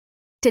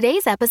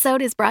Today's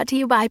episode is brought to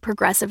you by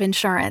Progressive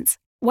Insurance.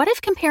 What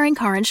if comparing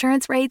car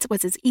insurance rates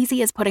was as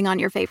easy as putting on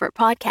your favorite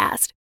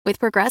podcast? With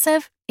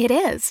Progressive, it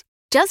is.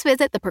 Just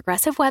visit the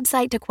Progressive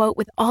website to quote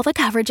with all the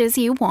coverages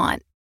you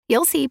want.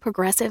 You'll see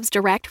Progressive's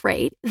direct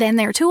rate, then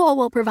their tool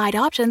will provide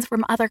options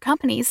from other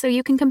companies so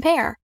you can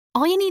compare.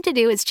 All you need to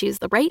do is choose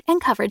the rate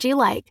and coverage you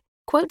like.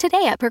 Quote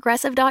today at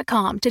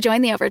Progressive.com to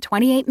join the over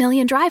 28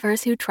 million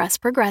drivers who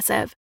trust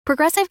Progressive.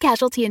 Progressive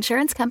Casualty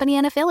Insurance Company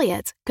and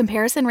Affiliates.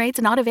 Comparison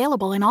rates not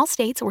available in all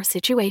states or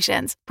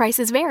situations.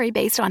 Prices vary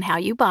based on how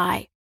you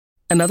buy.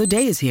 Another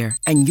day is here,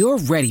 and you're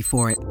ready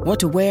for it. What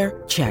to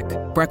wear? Check.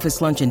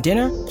 Breakfast, lunch, and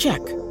dinner?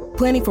 Check.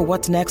 Planning for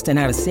what's next and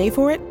how to save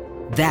for it?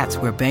 That's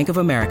where Bank of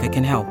America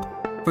can help.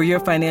 For your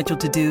financial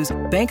to-dos,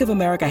 Bank of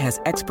America has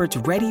experts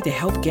ready to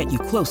help get you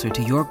closer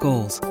to your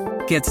goals.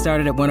 Get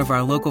started at one of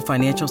our local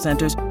financial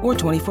centers or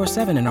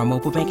 24/7 in our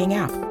mobile banking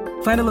app.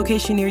 Find a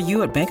location near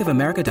you at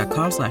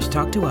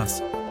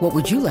bankofamerica.com/talktous. What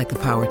would you like the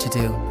power to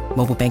do?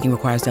 Mobile banking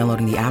requires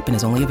downloading the app and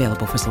is only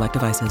available for select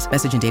devices.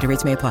 Message and data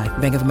rates may apply.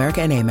 Bank of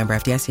America N.A., member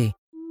FDIC.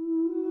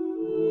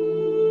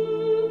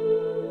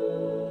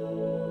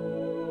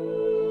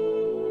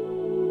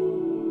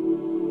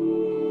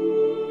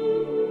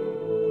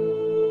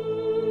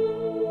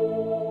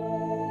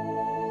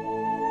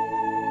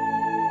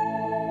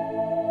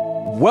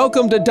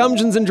 Welcome to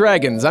Dungeons &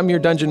 Dragons. I'm your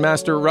Dungeon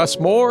Master, Russ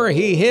Moore,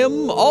 he,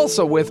 him.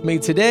 Also with me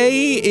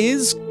today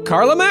is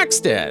Carla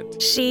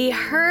Maxted. She,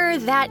 her,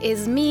 that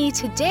is me,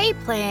 today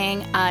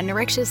playing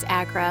Nerixus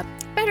Acra,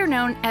 better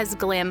known as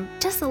Glim,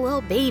 just a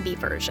little baby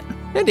version.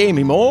 And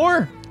Amy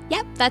Moore.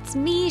 Yep, that's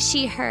me,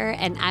 she, her,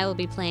 and I will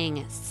be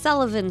playing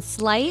Sullivan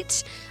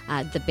Slight,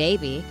 the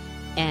baby,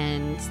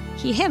 and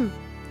he, him.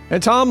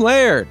 And Tom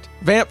Laird.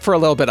 Vamp for a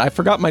little bit. I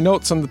forgot my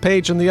notes on the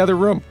page in the other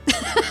room.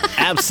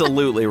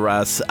 Absolutely,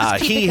 Russ.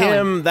 He,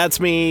 him, that's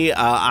me.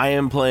 I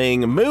am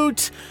playing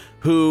Moot,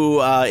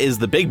 who is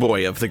the big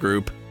boy of the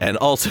group and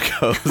also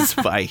goes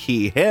by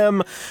he,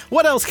 him.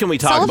 What else can we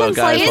talk about,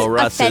 guys? Well,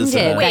 Russ offended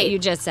is... that you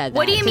just said that.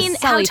 What do you mean,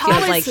 Sully how tall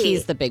feels is like he?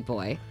 he's the big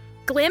boy.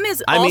 Glim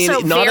is I mean,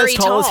 also not very as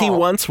tall as he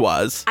once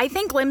was. I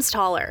think Glim's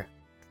taller.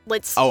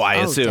 Let's. I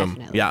assume.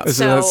 Definitely. Yeah. This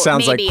So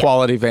sounds maybe- like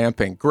quality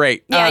vamping.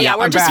 Great. Yeah,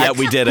 we're I'm just back. Yeah,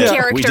 we did it.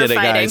 Character We did it,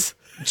 fighting. guys.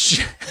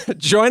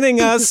 Joining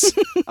us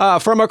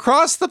from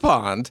across the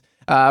pond,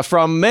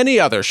 from many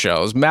other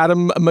shows,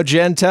 Madame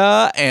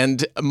Magenta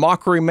and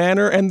Mockery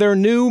Manor and their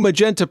new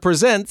Magenta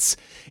Presents,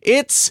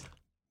 it's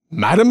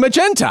Madame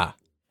Magenta.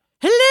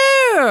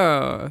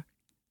 Hello!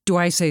 Do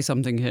I say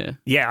something here?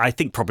 Yeah, I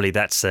think probably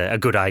that's a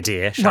good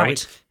idea, shall we?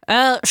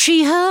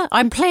 She, her,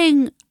 I'm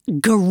playing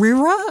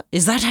Gorilla?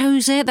 Is that how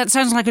you say it? That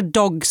sounds like a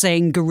dog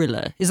saying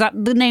gorilla. Is that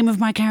the name of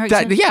my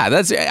character?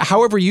 That's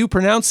however you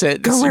pronounce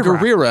it. Guerrera.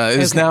 Guerrera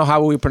is Okay. now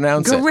how we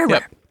pronounce Gorilla.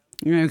 it.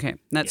 Yep. Okay,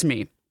 that's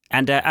me.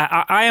 And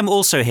I am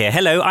also here.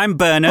 Hello, I'm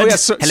Bernard. Oh,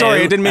 yes. Hello.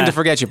 Sorry, I didn't mean to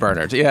forget you,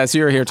 Bernard. Yes,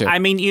 you're here too. I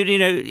mean, you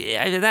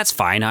know, that's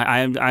fine.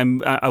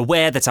 I'm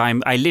aware that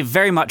I live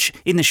very much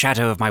in the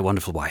shadow of my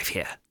wonderful wife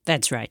here.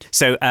 That's right.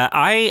 So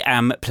I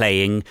am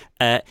playing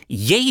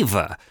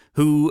Yeva,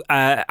 who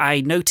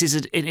I notice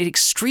is an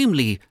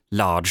extremely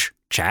large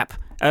chap.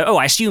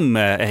 I assume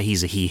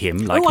he's a he, him,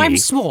 like me. I'm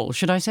small.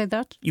 Should I say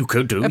that? You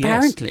could do,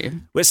 Apparently. yes.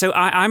 Well, so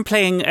I'm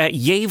playing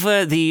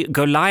Yeva, the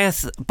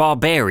Goliath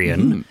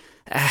Barbarian.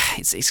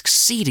 It's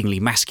exceedingly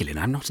masculine.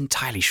 I'm not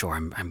entirely sure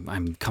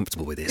I'm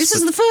comfortable with this. This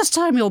is the first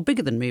time you're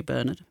bigger than me,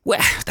 Bernard. Well,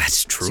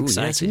 that's true. It's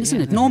exciting, yes,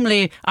 isn't it?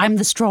 Normally, I'm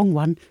the strong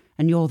one,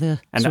 and you're the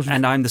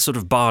And I'm the sort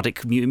of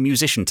bardic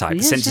musician type,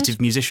 Yes, sensitive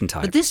yes. musician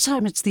type. But this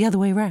time it's the other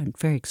way around.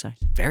 Very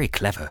exciting. Very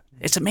clever.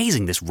 It's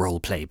amazing, this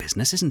role-play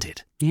business, isn't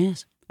it?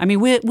 Yes. I mean,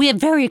 we're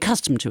very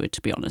accustomed to it, to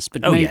be honest,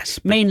 but, Yes,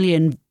 but mainly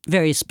in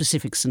very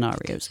specific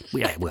scenarios.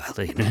 Yeah, well,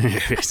 we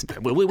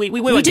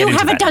We won't do get into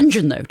have a that.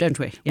 dungeon, though, don't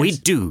we? We Yes.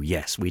 do,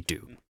 yes, we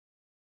do.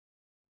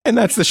 And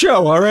that's the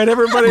show. All right,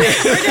 everybody.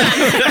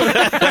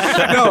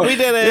 No, We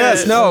did it.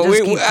 Yes, no, We'll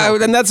just keep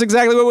talking. and that's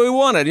exactly what we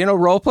wanted. You know,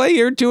 role play.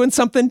 You're doing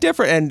something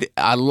different,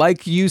 and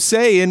like you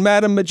say in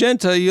Madame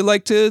Magenta, you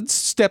like to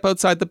step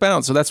outside the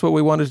bounds. So that's what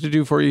we wanted to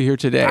do for you here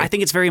today. I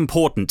think it's very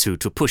important to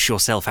push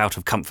yourself out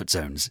of comfort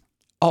zones,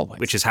 Always.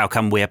 which is how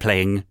come we're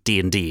playing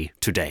D&D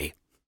today.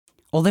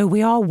 Although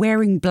we are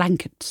wearing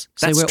blankets,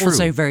 so That's we're true.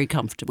 also very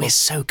comfortable. We're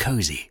so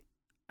cozy.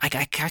 I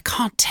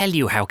can't tell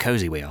you how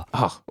cozy we are.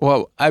 Oh,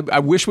 well, I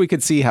wish we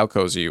could see how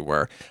cozy you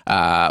were,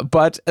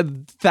 but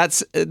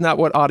that's not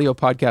what audio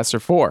podcasts are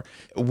for.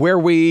 Where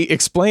we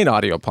explain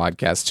audio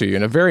podcasts to you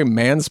in a very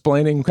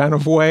mansplaining kind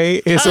of way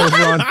is over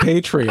on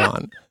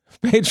Patreon.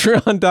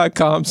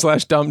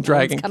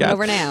 Patreon.com/dumbdragoncast. Coming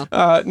over now.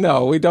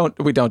 No, we don't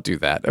do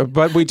that,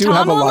 but we do Tom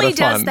have a lot only of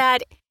fun. does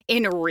that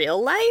in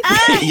real life.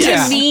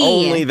 Yes, me.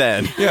 only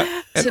then.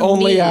 Yeah, and To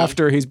only me.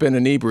 after he's been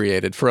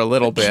inebriated for a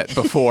little bit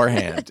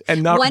beforehand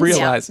and not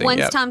realizing. Once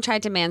yeah. Tom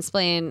tried to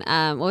mansplain,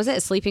 what was it,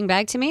 a sleeping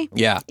bag to me?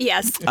 Yeah.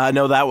 Yes.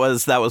 No, that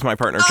was my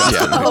partner,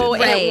 Justin. Oh,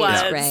 Right, it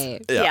was.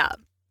 right. Yeah.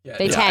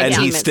 They tag and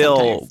team he it still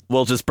sometimes.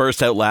 will just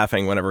burst out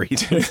laughing whenever he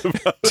thinks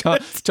about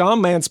it.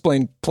 Tom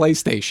mansplained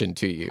PlayStation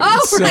to you.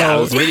 Oh, so, Yeah,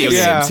 those video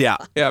games, yeah.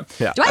 Yeah.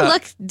 Do I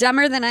look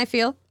dumber than I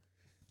feel?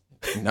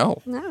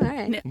 No. No, all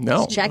right. No.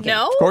 Just checking.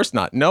 No? Of course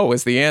not. No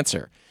is the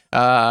answer.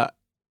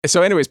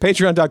 So anyways,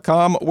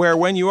 patreon.com, where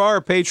when you are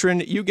a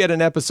patron, you get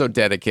an episode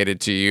dedicated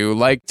to you,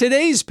 like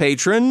today's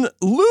patron,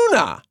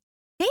 Luna.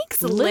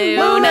 Thanks,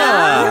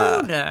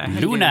 Luna.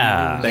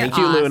 Luna. Thank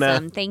you, Awesome.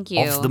 Luna. Thank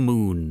you. Of the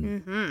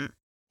moon. Mm-hmm.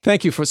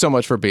 Thank you so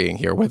much for being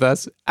here with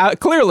us.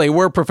 Clearly,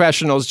 we're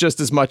professionals just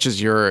as much as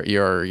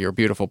your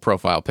beautiful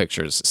profile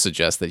pictures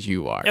suggest that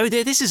you are. Oh,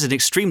 this is an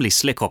extremely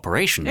slick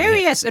operation. Oh,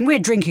 yes, and we're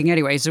drinking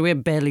anyway, so we're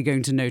barely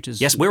going to notice.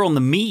 Yes, we're on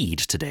the mead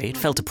today. It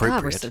felt God, we're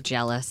appropriate. so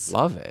jealous.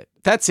 Love it.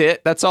 That's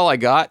it. That's all I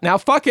got. Now,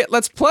 fuck it.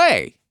 Let's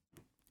play.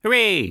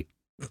 Hooray!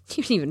 You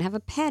don't even have a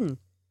pen.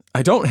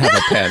 I don't have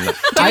a pen.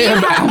 I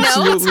am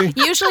absolutely. Notes?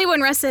 Usually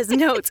when Russ says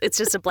notes, it's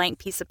just a blank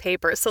piece of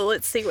paper. So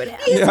let's see what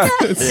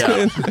happens.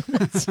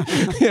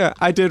 Yeah, yeah,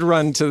 I did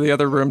run to the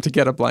other room to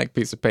get a blank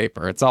piece of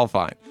paper. It's all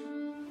fine.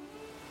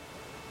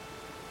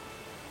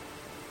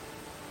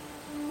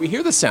 We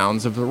hear the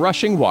sounds of the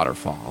rushing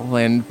waterfall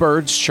and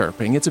birds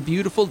chirping. It's a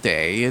beautiful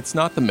day. It's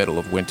not the middle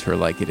of winter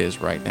like it is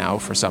right now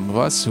for some of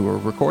us who are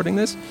recording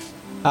this.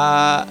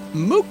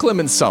 Mooklim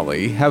and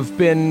Sully have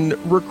been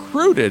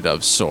recruited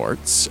of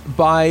sorts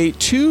by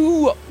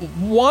two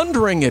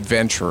wandering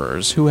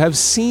adventurers who have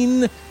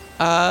seen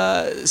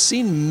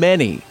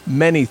many,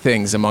 many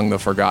things among the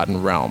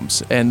Forgotten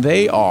Realms. And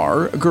they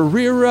are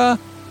Garira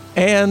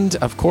and,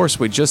 of course,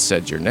 we just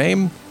said your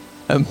name,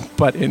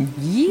 but in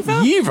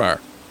Yever.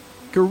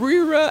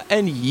 Garira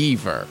and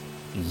Yever.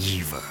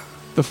 Yever.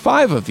 The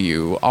five of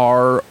you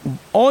are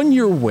on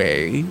your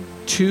way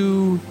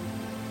to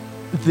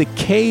the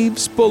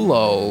caves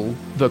below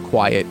the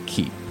Quiet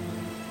Keep.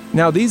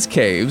 Now, these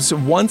caves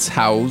once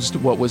housed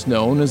what was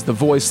known as the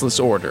Voiceless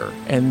Order,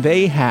 and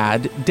they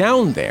had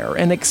down there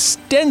an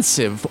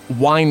extensive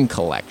wine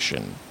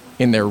collection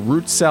in their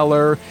root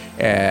cellar,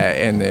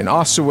 and an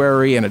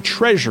ossuary, and a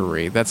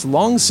treasury that's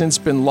long since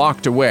been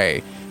locked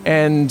away.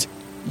 And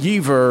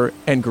Yever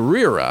and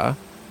Garira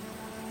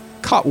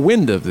caught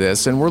wind of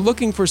this and were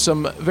looking for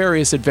some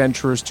various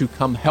adventurers to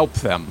come help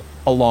them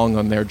along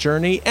on their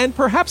journey and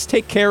perhaps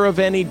take care of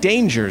any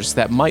dangers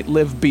that might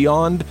live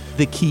beyond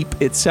the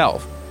keep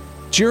itself.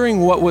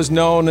 During what was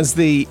known as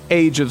the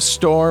Age of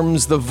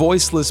Storms, the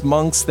voiceless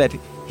monks that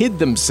hid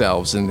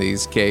themselves in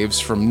these caves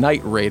from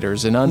night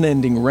raiders and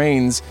unending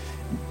rains,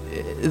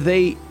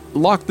 they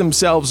locked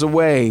themselves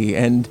away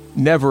and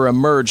never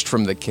emerged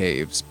from the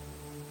caves.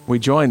 We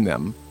join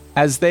them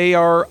as they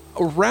are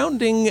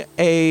rounding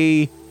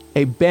a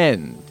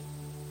bend.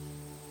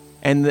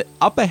 And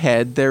up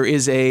ahead, there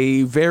is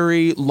a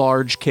very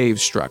large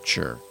cave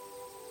structure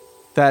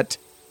that,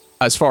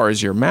 as far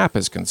as your map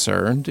is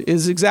concerned,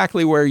 is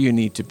exactly where you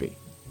need to be.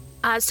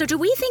 So do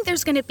we think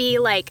there's going to be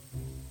like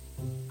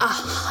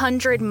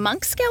 100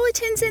 monk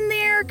skeletons in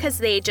there? Because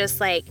they just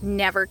like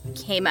never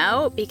came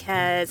out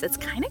because it's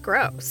kind of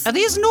gross. Are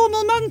these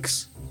normal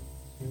monks?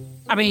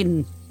 I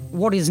mean,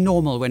 what is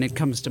normal when it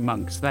comes to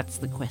monks? That's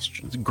the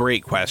question.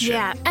 Great question.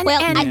 Yeah.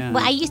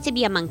 I used to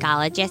be a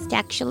monkologist,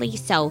 actually,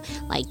 so,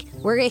 like,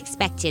 we're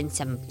expecting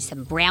some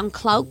brown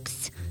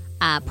cloaks,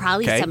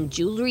 probably Okay. some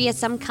jewelry of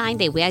some kind.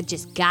 They wear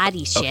just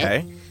gaudy shit.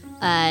 Okay.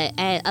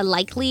 A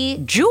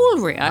likely...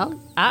 Jewelry? Oh.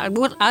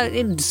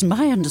 It's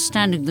my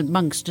understanding that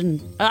monks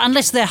didn't...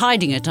 unless they're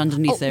hiding it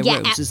underneath their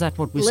robes. Is that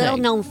what we're Little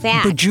saying? known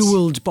fact.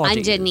 Bejeweled body.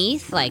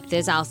 Underneath, like,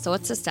 there's all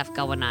sorts of stuff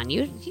going on.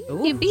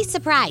 You'd be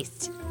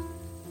surprised.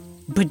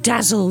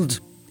 Bedazzled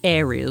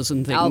areas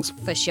and things.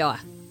 Oh, for sure.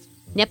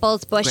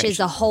 Nipples, bushes, Great.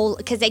 the whole...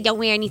 Because they don't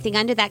wear anything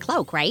under that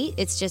cloak, right?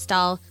 It's just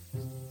all...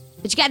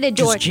 But you got to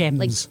adore... Just gems.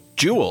 Like,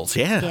 Jewels,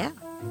 yeah. yeah.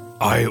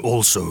 I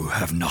also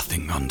have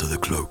nothing under the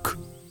cloak.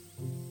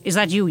 Is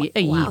that you, Wow,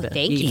 Yever?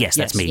 thank you. Yes,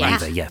 that's me, Yeah.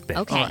 Yever, yeah.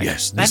 Okay.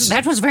 Yes, That, this,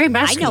 that was very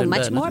masculine.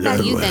 much Bernard. more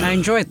about you than- I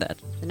enjoyed that.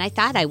 And I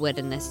thought I would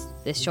in this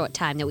short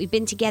time that we've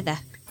been together.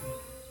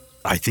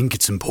 I think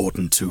it's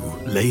important to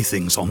lay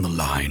things on the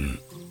line.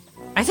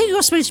 I think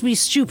you're supposed to be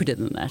stupider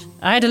than that.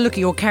 I had a look at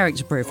your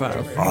character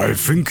profile. I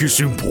think it's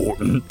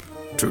important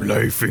to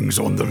lay things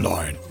on the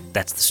line.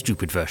 That's the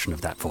stupid version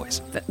of that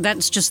voice.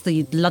 That's just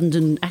the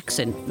London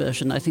accent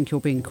version. I think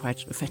you're being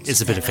quite offensive. It's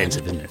a bit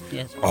offensive, isn't it?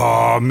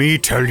 Yes. Me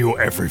tell you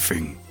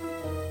everything.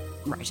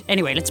 Right.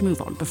 Anyway, let's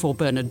move on before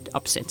Bernard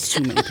upsets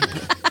too many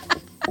people.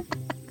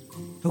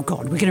 Oh,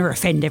 God, we're going to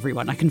offend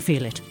everyone. I can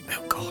feel it.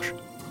 Oh, gosh.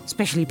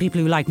 Especially people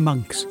who like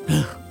monks.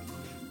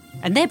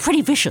 And they're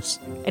pretty vicious.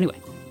 Anyway.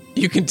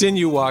 You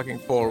continue walking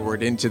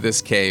forward into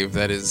this cave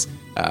that is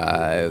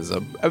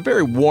a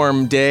very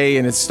warm day,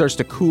 and it starts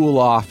to cool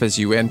off as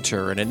you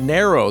enter, and it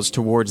narrows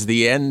towards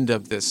the end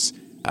of this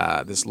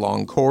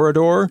long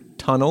corridor,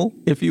 tunnel,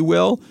 if you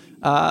will,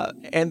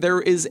 and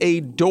there is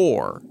a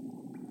door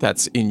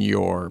that's in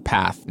your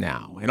path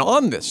now. And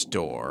on this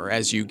door,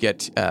 as you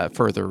get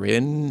further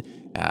in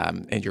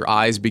and your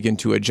eyes begin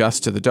to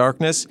adjust to the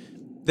darkness,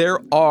 there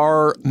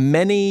are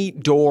many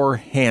door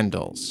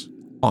handles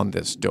on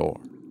this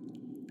door.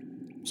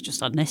 It's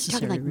just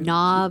unnecessary. Talking like really.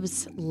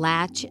 knobs,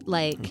 latch,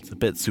 like. It's a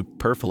bit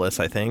superfluous,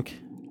 I think.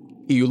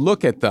 You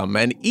look at them,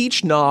 and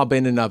each knob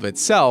in and of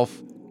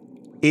itself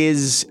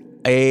is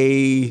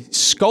a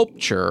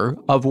sculpture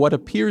of what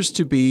appears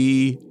to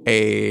be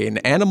an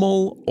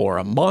animal or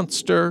a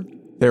monster.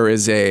 There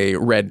is a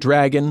red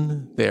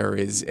dragon, there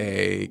is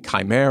a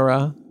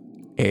chimera,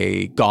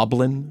 a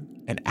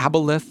goblin, an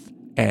aboleth,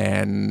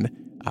 an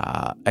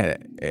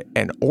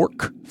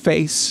orc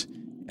face,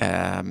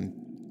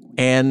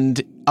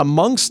 and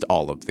amongst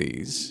all of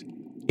these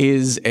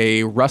is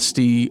a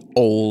rusty,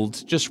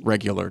 old, just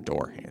regular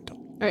door handle.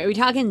 Are we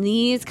talking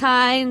these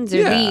kinds or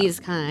Yeah. these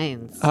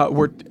kinds?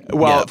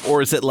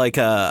 Or is it like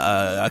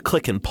a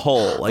click and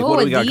pull? Like, what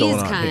do we got going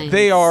on here?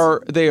 They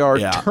are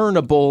Yeah.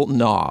 turnable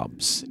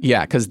knobs.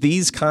 Yeah, because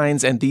these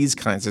kinds and these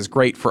kinds is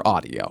great for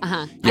audio.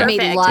 I Yeah. made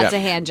Perfect. lots Yeah. of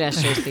hand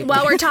gestures. People.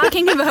 While we're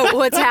talking about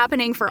what's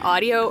happening for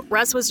audio,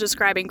 Russ was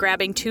describing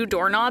grabbing 2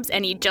 doorknobs,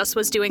 and he just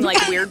was doing like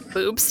weird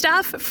boob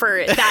stuff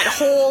for that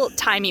whole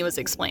time he was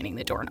explaining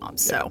the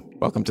doorknobs. So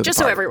Welcome to just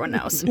the so party. everyone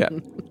knows.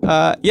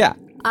 Yeah.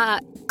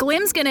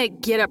 Glim's gonna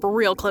get up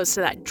real close to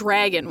that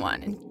dragon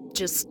one and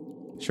just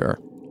Sure.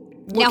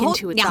 look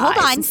into its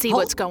eyes and see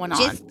what's going on.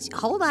 Just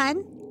hold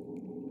on.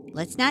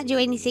 Let's not do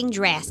anything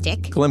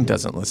drastic. Glim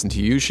doesn't listen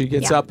to you. She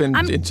gets Yeah. up and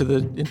I'm- into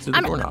the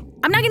doorknob.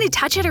 I'm not gonna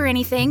touch it or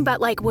anything,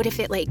 but like, what if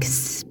it like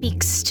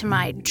speaks to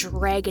my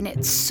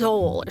dragonate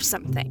soul or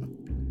something?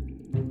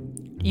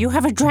 You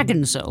have a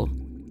dragon soul.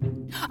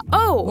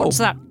 Oh, What's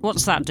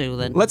that do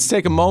then? Let's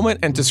take a moment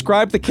and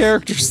describe the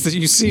characters that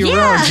you see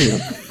around you.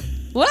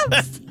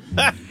 Whoops.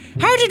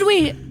 How did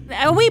we...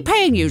 Are we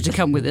paying you to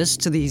come with us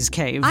to these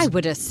caves? I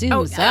would assume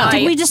Oh, so.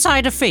 Did we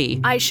decide a fee?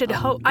 I should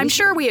hope. I'm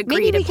sure we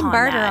agreed maybe we can upon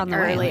barter that on the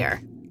way.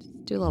 earlier.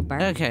 Do a little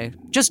barter. Okay.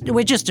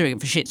 We're just doing it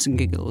for shits and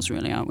giggles,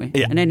 really, aren't we?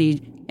 Yeah. And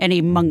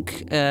any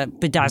monk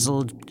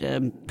bedazzled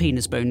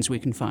penis bones we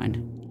can find.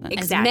 Exactly.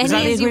 As Is that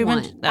many the as you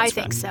agreement? want. That's I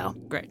think so.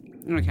 Great.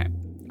 Okay.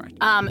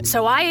 Right.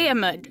 So I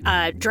am a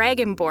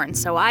dragonborn,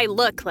 so I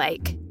look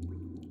like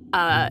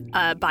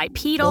a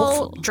bipedal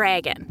Awful.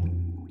 dragon.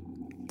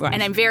 Right.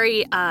 And I'm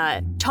very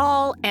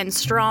tall and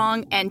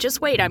strong. And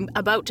just wait, I'm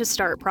about to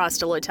start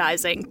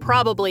proselytizing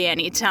probably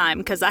any time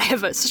because I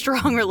have a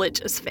strong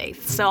religious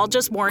faith. So I'll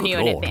just warn you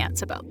in Lord.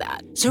 advance about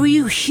that. So are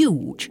you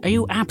huge? Are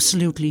you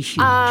absolutely huge?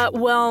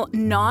 Well,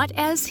 not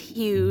as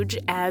huge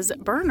as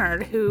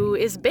Bernard, who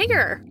is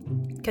bigger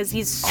because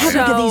he's How so.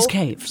 big are these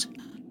caves?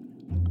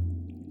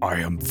 I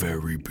am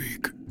very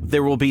big.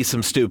 There will be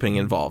some stooping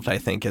involved, I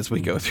think, as we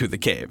go through the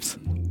caves.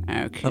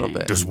 Okay. A little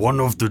bit. Does one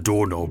of the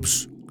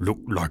doorknobs look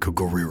like a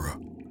gorilla?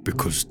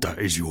 Because that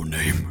is your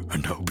name,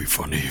 and that would be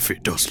funny if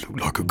it does look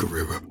like a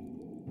gorilla.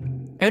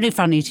 Only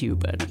funny to you,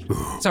 Bernard.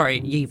 Sorry,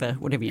 Yeva,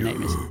 whatever your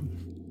name is.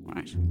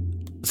 Right.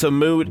 So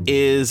Moot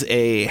is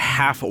a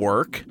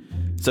half-orc.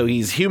 So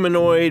he's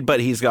humanoid, but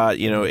he's got,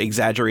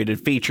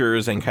 exaggerated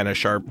features and kind of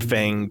sharp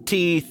fanged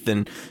teeth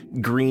and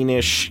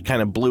greenish,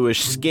 kind of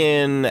bluish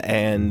skin.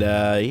 And,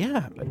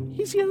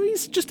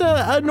 he's just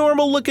a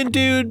normal-looking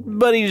dude,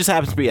 but he just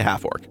happens to be a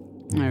half-orc.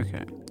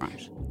 Okay.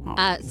 Right.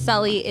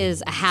 Sully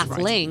is a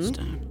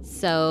halfling,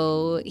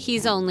 so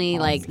he's only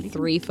like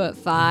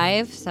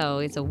 3'5", so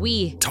it's a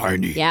wee.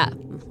 Tiny. Yeah,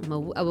 I'm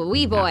a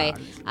wee boy.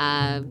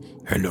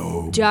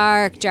 Hello.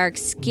 Dark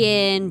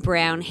skin,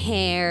 brown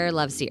hair,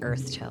 loves the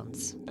earth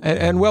tones.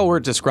 And while we're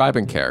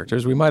describing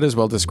characters, we might as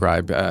well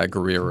describe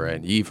Garira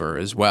and Ever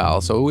as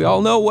well, so we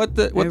all know what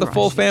the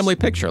full right. family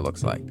picture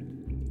looks like.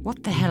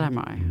 What the hell am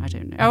I? I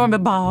don't know. Oh, I'm a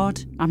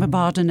bard. I'm a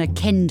bard and a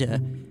kender,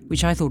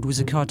 which I thought was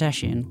a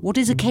Kardashian. What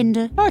is a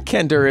kender?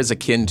 Kender is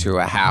akin to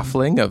a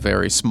halfling, a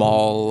very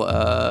small.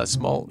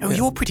 Oh,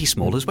 you're pretty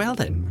small as well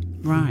then.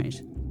 Right.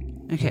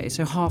 Okay,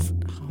 so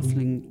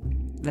halfling.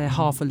 They're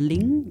half a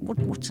ling?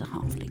 What's a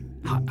halfling?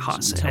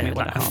 Tell me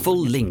what A a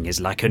full ling is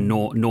like a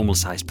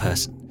normal-sized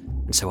person.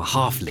 And so a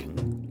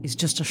halfling, It's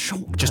just a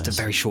short just a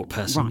person. very short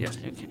person. Right,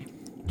 yeah. okay.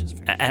 Just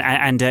very...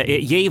 And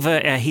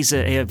Yeva, he's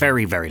a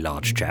very, very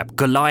large chap.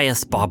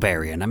 Goliath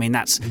barbarian. I mean,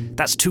 that's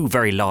 2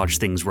 very large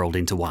things rolled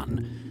into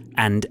one.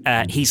 And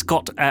he's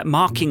got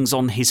markings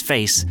on his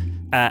face,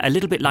 a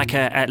little bit like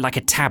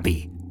a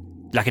tabby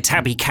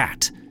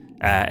cat.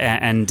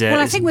 Well,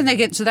 I think when they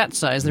get to that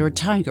size, they're a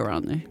tiger,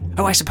 aren't they?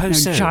 Oh, I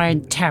suppose so.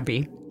 Giant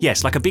tabby.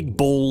 Yes, like a big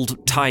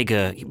bald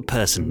tiger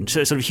person,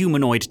 so sort of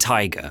humanoid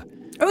tiger.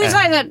 Oh, it's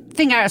like that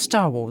thing out of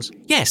Star Wars.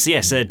 Yes,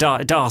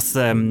 Darth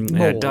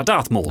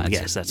Maul.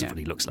 Yes, that's what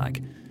he looks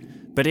like.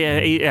 But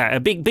a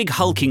big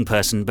hulking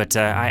person, but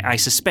I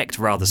suspect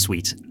rather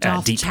sweet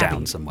Darth deep Tabby.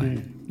 down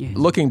somewhere. Yeah.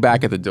 Looking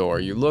back at the door,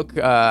 you look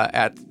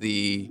at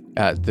the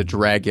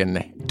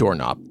dragon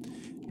doorknob,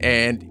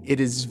 and it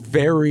is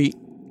very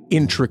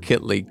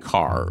intricately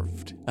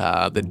carved.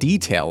 The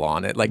detail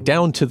on it, like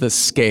down to the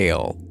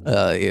scale,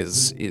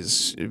 is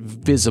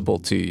visible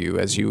to you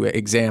as you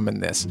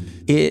examine this.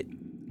 It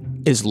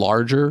is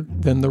larger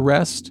than the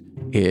rest.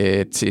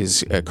 It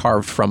is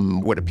carved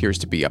from what appears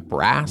to be a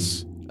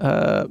brass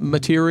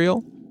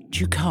material. Do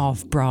you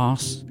carve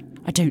brass?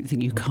 I don't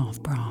think you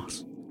carve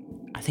brass.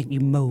 I think you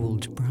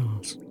mould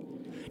brass.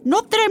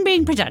 Not that I'm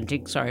being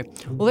pedantic, sorry.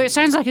 Although it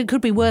sounds like it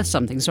could be worth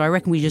something, so I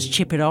reckon we just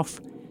chip it off,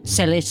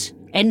 sell it.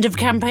 End of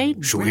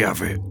campaign? Should we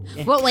have it?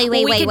 Well,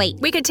 wait.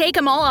 We could take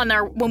them all on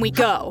there when we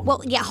go.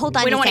 Well, yeah, hold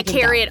on. We don't want to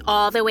carry it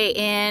all the way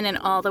in and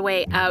all the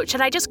way out.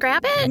 Should I just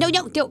grab it? No.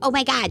 Oh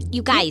my God,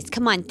 you guys,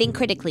 come on, think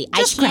critically.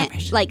 Just I can't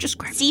grab it. like Just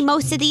grab see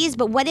most of these,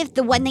 but what if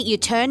the one that you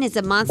turn is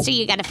a monster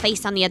you got to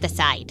face on the other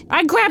side?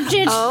 I grabbed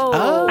it.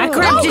 Oh. I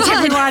grabbed it,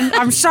 everyone.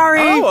 I'm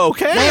sorry. Oh,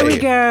 okay. There we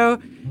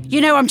go.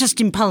 You know, I'm just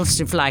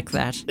impulsive like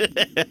that.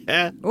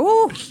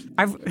 Oh,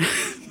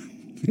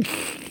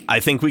 I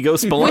think we go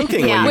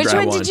spelunking when you Which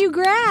grab one did you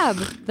grab?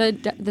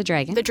 The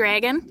dragon. The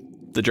dragon?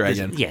 The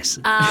dragon. Yes.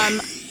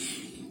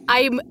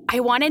 I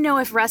want to know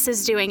if Russ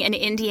is doing an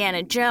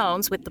Indiana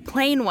Jones with the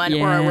plain one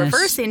or a Yes.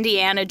 reverse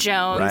Indiana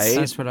Jones. Right.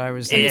 that's what I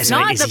was thinking. It's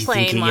not is the he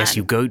plain thinking, yes, one.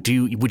 you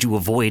go. Would you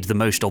avoid the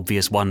most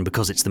obvious one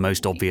because it's the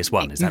most obvious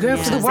one? Is You that go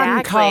what for you're the saying? one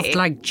Exactly. carved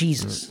like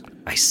Jesus.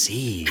 I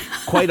see.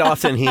 Quite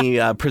often he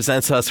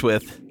presents us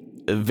with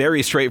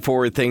very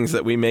straightforward things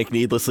that we make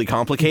needlessly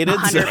complicated.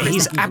 So 100%.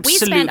 He's We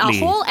spent a absolutely-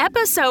 whole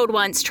episode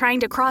once trying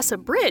to cross a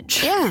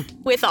bridge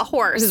with a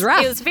horse. It was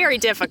rough. It was very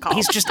difficult.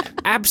 He's just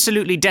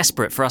absolutely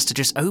desperate for us to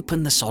just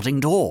open the sodding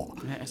door.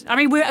 I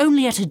mean, we're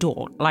only at a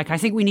door. Like, I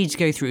think we need to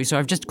go through, so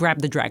I've just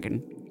grabbed the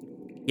dragon.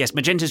 Yes,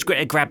 Magenta's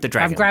grabbed the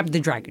dragon. I've grabbed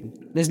the dragon.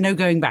 There's no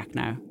going back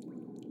now.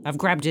 I've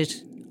grabbed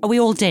it. Are we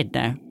all dead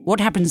now? What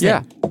happens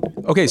Yeah. then?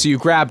 Okay, so you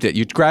grabbed it.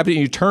 You grabbed it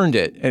and you turned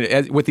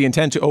it with the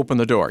intent to open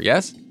the door,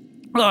 yes?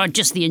 Oh,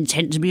 just the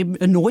intent to be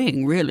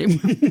annoying, really.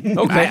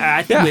 Okay.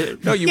 I think yeah.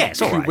 No, you,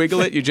 yes, all you right. wiggle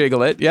it, you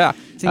jiggle it, yeah.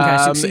 Think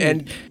I succeeded.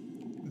 And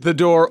the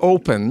door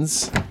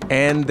opens,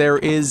 and there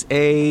is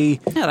Yeah,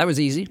 that was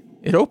easy.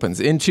 it opens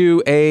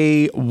into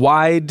a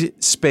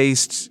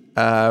wide-spaced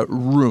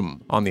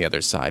room on the other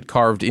side,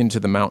 carved into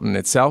the mountain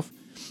itself.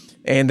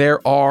 And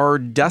there are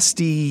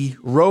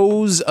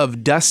rows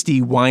of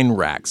dusty wine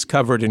racks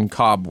covered in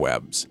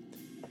cobwebs.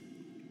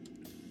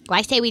 Well,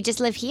 I say we just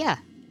live here.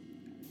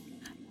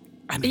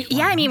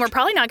 Yeah, I mean, we're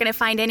probably not going to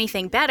find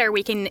anything better.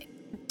 We can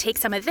take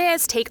some of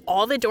this, take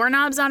all the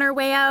doorknobs on our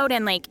way out,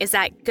 and is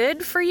that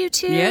good for you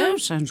two? Yeah,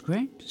 sounds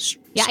great.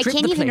 Yeah, I Strip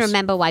can't the even place.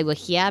 remember why we're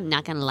here. I'm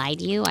not gonna lie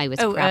to you. I was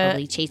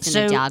probably chasing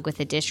a so- dog with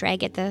a dish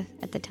rag at the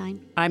time.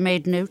 I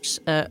made notes.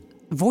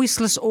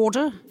 Voiceless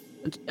order.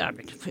 I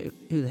mean,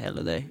 who the hell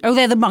are they? Oh,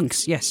 they're the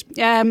monks. Yes.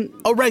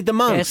 Oh, right, the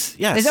monks.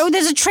 Yes.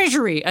 There's a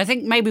treasury. I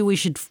think maybe we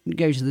should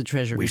go to the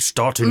treasury. We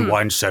start in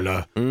wine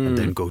cellar and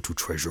then go to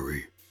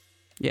treasury.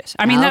 Yes.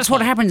 I mean, that's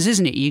what happens,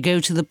 isn't it? You go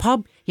to the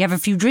pub, you have a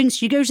few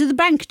drinks, you go to the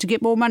bank to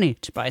get more money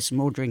to buy some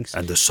more drinks.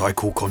 And the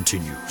cycle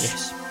continues.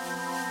 Yes.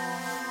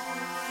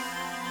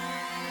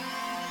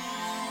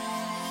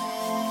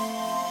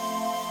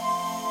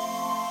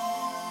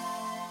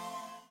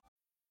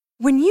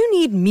 When you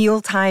need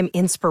mealtime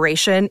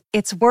inspiration,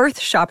 it's worth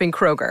shopping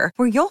Kroger,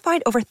 where you'll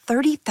find over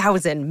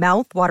 30,000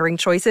 mouth-watering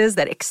choices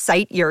that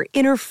excite your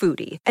inner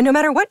foodie. And no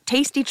matter what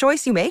tasty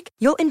choice you make,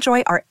 you'll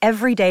enjoy our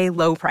everyday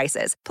low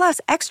prices, plus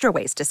extra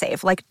ways to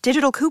save, like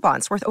digital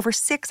coupons worth over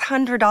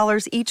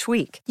 $600 each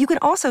week. You can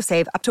also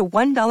save up to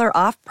 $1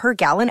 off per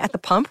gallon at the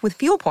pump with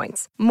fuel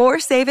points. More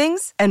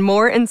savings and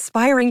more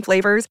inspiring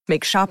flavors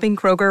make shopping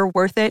Kroger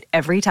worth it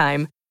every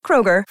time.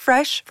 Kroger,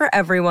 fresh for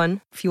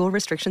everyone. Fuel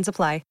restrictions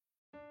apply.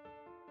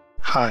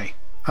 Hi,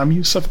 I'm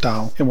Yusuf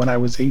Dal, and when I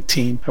was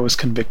 18, I was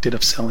convicted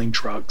of selling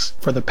drugs.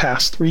 For the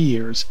past 3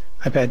 years,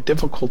 I've had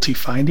difficulty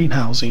finding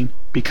housing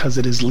because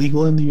it is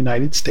legal in the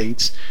United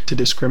States to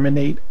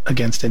discriminate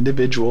against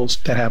individuals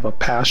that have a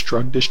past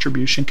drug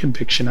distribution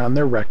conviction on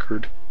their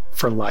record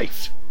for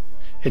life.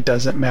 It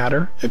doesn't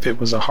matter if it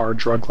was a hard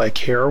drug like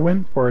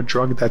heroin or a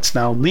drug that's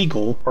now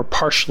legal or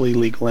partially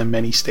legal in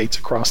many states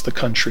across the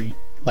country,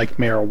 like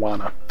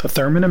marijuana. The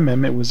Thurman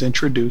Amendment was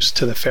introduced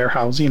to the Fair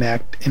Housing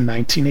Act in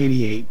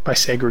 1988 by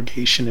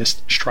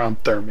segregationist Strom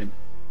Thurmond,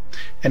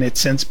 and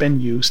it's since been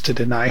used to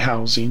deny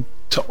housing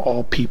to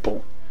all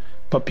people.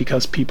 But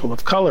because people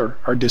of color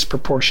are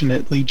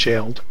disproportionately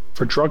jailed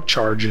for drug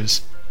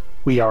charges,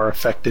 we are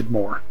affected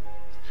more.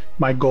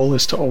 My goal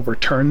is to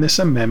overturn this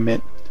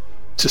amendment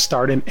to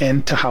start an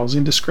end to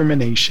housing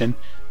discrimination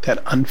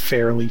that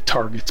unfairly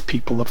targets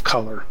people of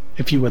color.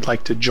 If you would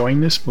like to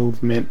join this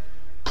movement,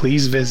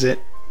 please visit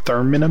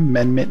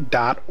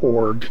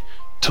ThurmanAmendment.org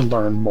to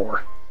learn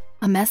more.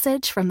 A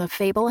message from the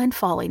Fable and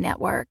Folly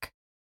Network.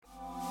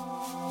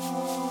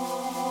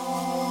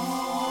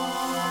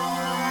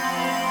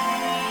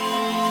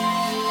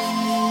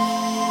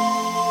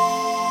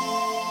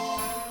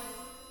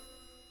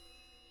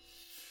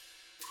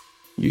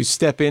 You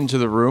step into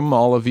the room,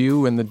 all of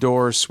you, and the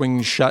door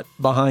swings shut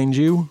behind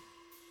you.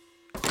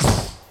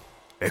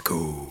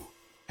 Echo.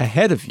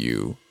 Ahead of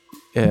you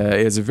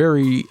is a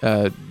very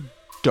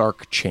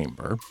dark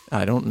chamber.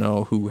 I don't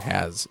know who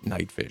has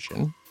night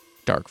vision,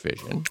 dark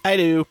vision. I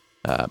do.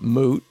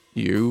 Moot,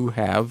 you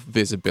have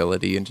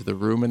visibility into the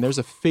room, and there's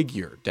a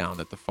figure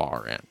down at the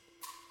far end.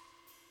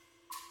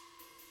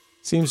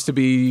 Seems to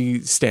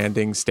be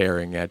standing,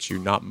 staring at you,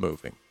 not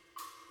moving.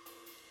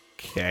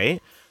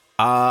 Okay.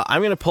 I'm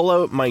going to pull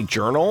out my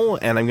journal,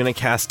 and I'm going to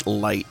cast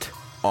Light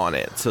on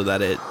it so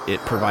that it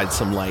provides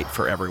some light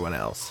for everyone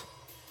else.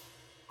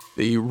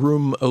 The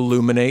room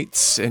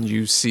illuminates, and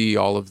you see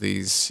all of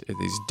these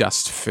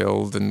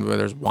dust-filled, and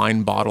there's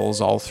wine bottles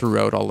all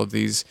throughout all of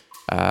these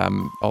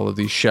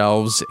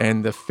shelves,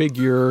 and the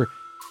figure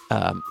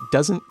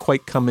doesn't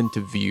quite come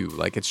into view.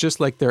 Like, it's just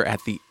like they're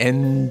at the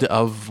end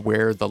of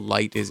where the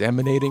light is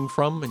emanating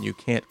from, and you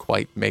can't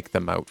quite make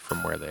them out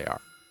from where they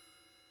are.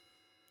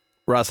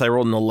 Russ, I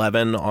rolled an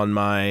 11 on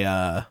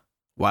my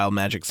Wild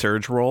Magic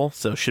Surge roll,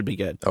 so should be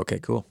good. Okay,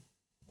 cool.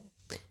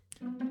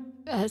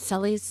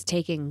 Sully's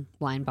taking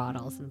wine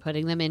bottles and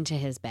putting them into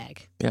his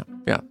bag.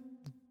 Yeah.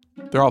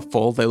 They're all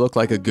full. They look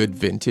like a good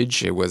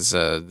vintage. It was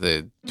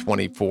the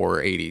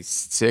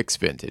 2486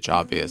 vintage,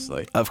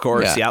 obviously. Of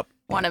course, Yeah. yep.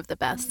 One of the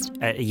best.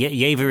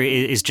 Yaver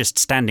is just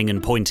standing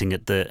and pointing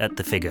at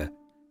the figure,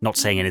 not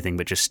saying anything,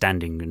 but just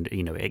standing and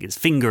his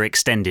finger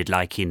extended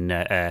like in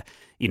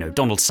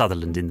Donald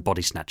Sutherland in The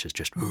Body Snatchers.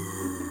 Just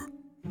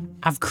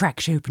I've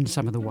cracked open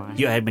some of the wine.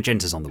 you had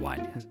Magenta's on the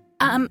wine. Yes.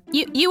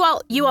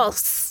 You all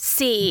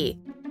see.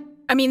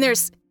 I mean,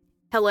 there's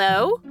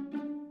hello.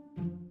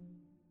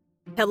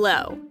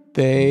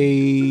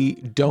 They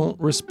don't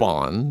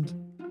respond,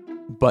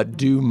 but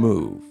do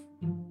move.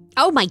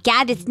 Oh my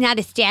God, it's not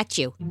a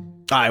statue.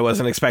 I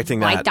wasn't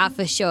expecting I that. thought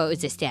for sure it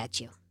was a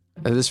statue.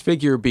 As this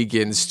figure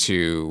begins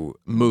to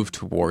move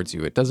towards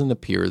you, it doesn't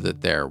appear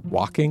that they're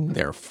walking,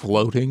 they're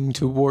floating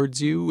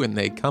towards you, and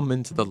they come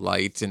into the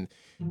light and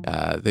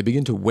they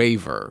begin to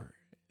waver.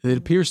 It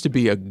appears to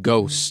be a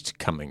ghost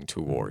coming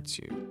towards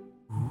you.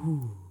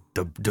 Ooh.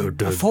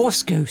 A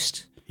force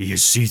ghost. He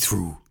is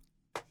see-through.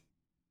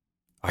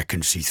 I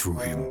can see through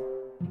him.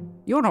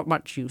 You're not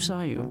much use,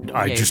 are you?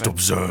 I just Yaver?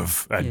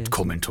 observe and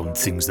comment on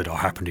things that are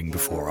happening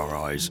before our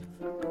eyes.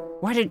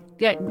 Why did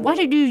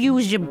you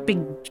use your big,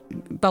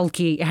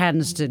 bulky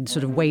hands to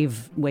sort of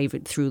wave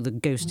it through the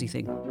ghosty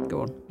thing?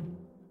 Go on.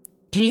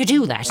 Can you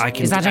do that? I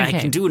can, Is that okay? I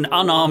can do an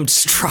unarmed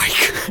strike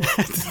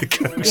at the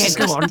ghost.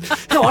 Yeah, go on.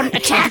 Go on,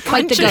 attack.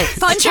 Fight the ghost.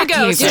 Punch a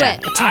ghost. Do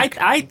it.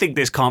 I think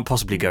this can't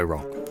possibly go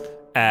wrong.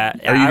 Are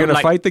you going to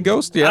fight the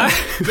ghost? Yeah.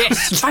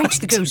 Yes, fight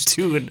the ghost.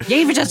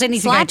 Yaver does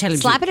anything I tell him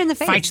to. Slap it in the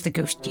face. Fight the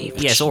ghost,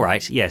 Yaver. Yes, all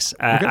right. Yes,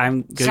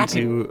 I'm going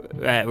to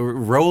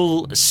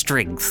roll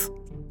strength.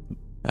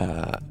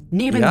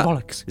 Name in the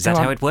bollocks. Is that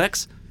how it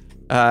works?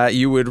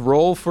 You would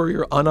roll for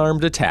your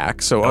unarmed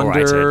attack. So All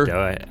under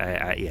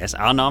right, yes,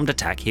 unarmed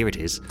attack. Here it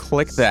is.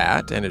 click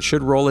that, and it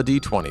should roll a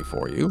d20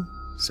 for you.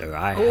 So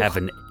I have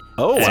an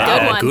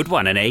good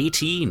one. an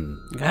 18.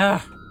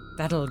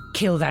 That'll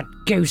kill that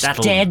ghost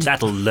dead.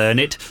 That'll learn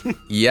it.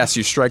 Yes,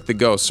 you strike the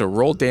ghost. So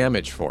roll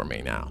damage for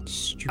me now.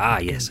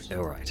 Yes.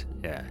 All right.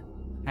 Yeah.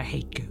 I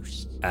hate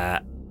ghosts.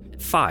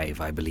 5,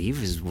 I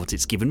believe, is what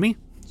it's given me.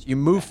 You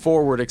move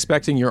forward,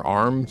 expecting your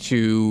arm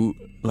to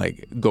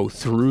go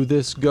through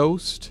this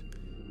ghost,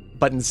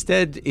 but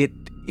instead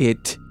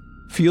it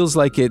feels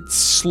like it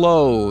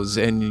slows,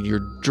 and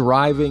you're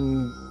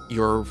driving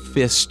your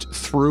fist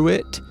through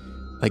it.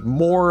 Like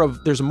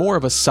there's more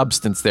of a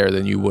substance there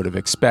than you would have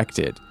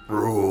expected.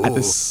 At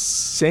the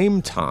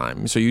same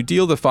time, so you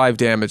deal the 5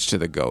 damage to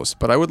the ghost,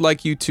 but I would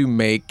like you to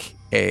make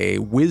a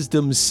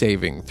wisdom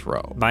saving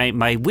throw.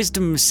 My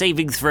wisdom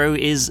saving throw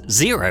is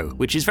 0,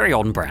 which is very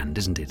on brand,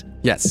 isn't it?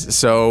 Yes.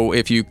 So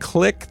if you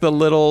click the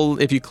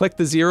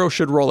 0,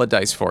 should roll a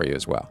dice for you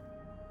as well.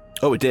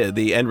 Oh, it did.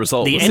 The end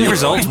result. The was end 0.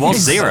 result was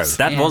 0.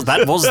 That was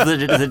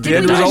the The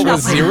end result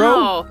was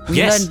 0. We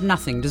Yes. learned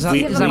nothing. Is that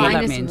We have what a that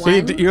minus means?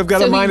 one. So you've got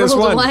So a we minus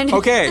rolled a 1. 1.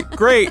 Okay,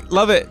 great.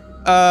 Love it.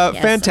 Yes,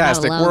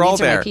 Fantastic. I'm not We're all alone.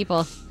 These are my there.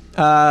 people.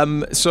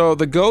 So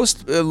the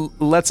ghost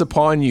lets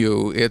upon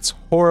you its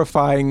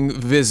horrifying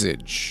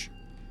visage.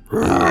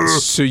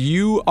 So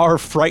you are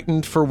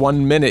frightened for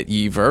 1 minute,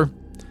 Yeaver.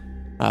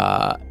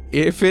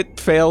 If it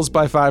fails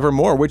by 5 or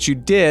more, which you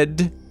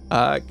did,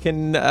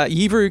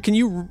 Yeaver, can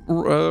you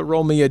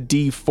roll me a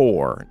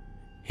d4?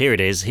 Here it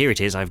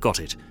is. I've got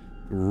it.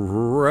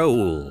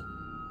 Roll.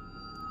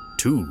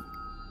 2.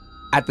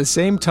 At the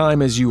same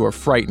time as you are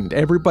frightened,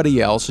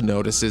 everybody else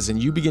notices,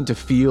 and you begin to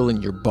feel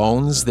in your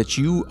bones that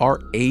you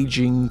are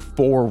aging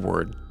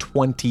forward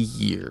 20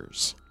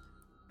 years.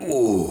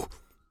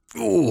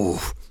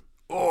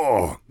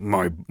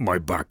 My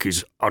back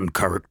is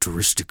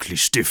uncharacteristically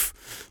stiff.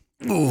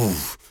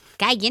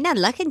 Guy, you're not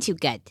looking too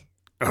good.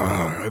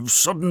 I have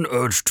sudden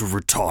urge to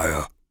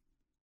retire.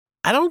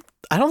 I don't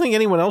think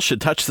anyone else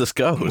should touch this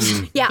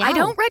ghost. Yeah, I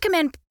No. don't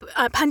recommend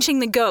punching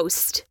the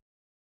ghost.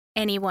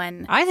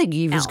 Anyone? I think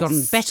Eva's gotten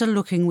else. better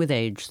looking with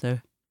age, though.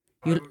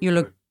 You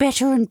look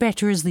better and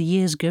better as the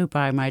years go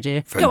by, my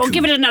dear. Thank Go on, you.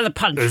 give it another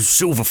punch.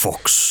 Silver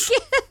Fox.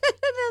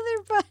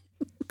 Another one.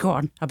 Go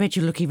on, I bet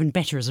you look even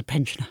better as a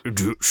pensioner.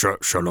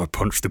 Shall I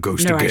punch the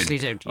ghost No, again? actually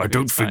don't. I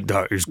don't It's think fine.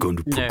 that is going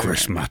to No,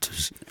 progress no.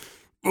 matters.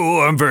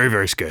 Oh, I'm very,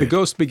 very The scared.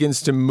 ghost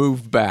begins to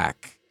move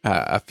back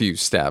a few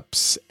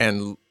steps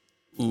and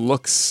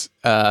looks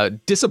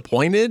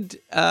disappointed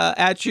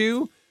at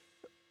you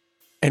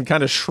and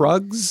kind of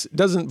shrugs,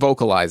 doesn't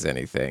vocalize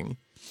anything,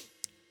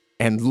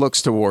 and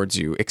looks towards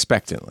you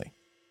expectantly.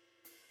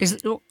 Is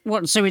it,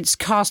 what? So it's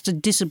cast a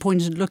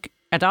disappointed look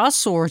At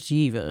us or at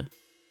Yiva?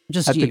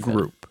 Just At the Yiva?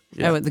 group.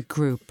 Oh, at the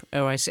group.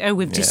 Oh, I see. Oh,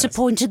 we've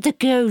disappointed the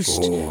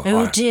ghost.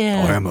 Oh, dear.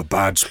 I am a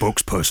bad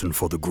spokesperson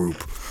for the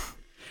group.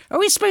 Are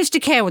we supposed to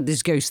care what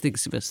this ghost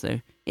thinks of us,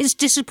 though? It's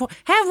disappointing.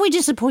 How have we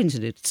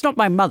disappointed it? It's not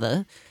my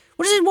mother.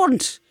 What does it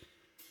want?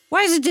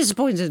 Why is it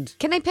disappointed?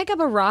 Can I pick up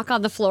a rock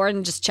on the floor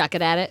and just chuck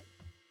it at it?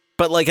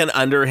 But like an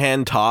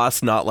underhand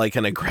toss, not like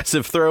an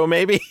aggressive throw,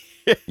 maybe?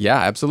 Yeah,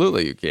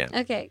 absolutely you can.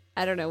 Okay,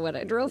 I don't know what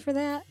I'd roll for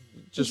that.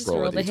 Just roll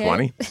a rolled a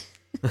d20.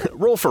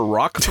 Roll for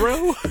rock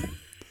throw?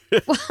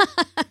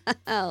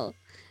 Oh,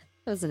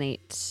 that was an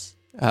 8.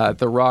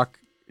 The rock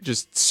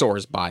just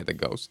soars by the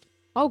ghost.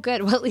 Oh,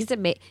 good. Well, at least it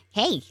made...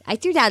 Hey, I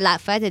threw that a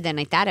lot further than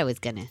I thought I was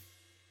gonna.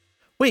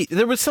 Wait,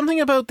 there was something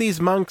about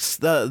these monks.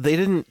 They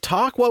didn't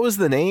talk. What was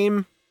the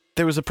name?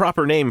 There was a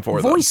proper name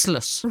for them.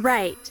 Voiceless.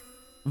 Right.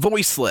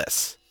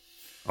 Voiceless.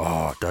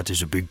 Ah, that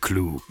is a big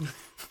clue.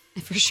 I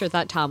for sure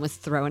thought Tom was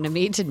throwing at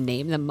me to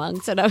name the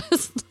monks, and I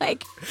was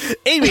like...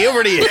 Amy,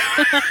 over to you.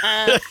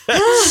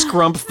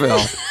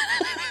 Scrumpville.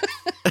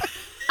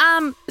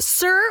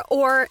 Sir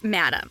or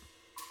madam?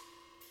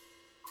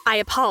 I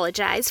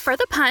apologize for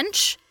the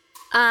punch.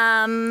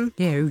 Yeah,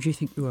 who do you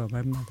think you are,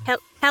 my mother?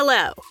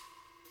 Hello.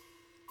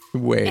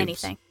 Waves.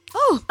 Anything.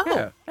 Oh,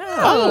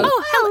 Hello.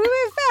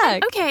 We're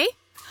back. Okay.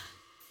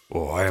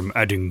 Oh, I am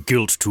adding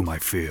guilt to my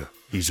fear.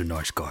 He's a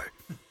nice guy.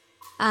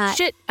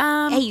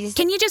 Can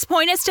you just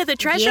point us to the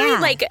treasury? Yeah.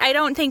 Like, I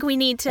don't think we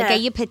need to... Like, are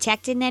you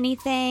protecting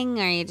anything,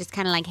 or are you just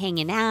kind of like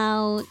hanging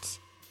out?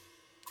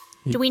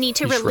 Do we need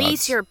to He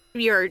release shrugs.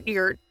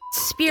 your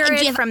spirit Do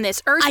you have from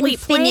this earthly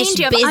plane? unfinished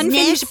Do you have business?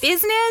 unfinished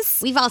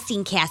business? We've all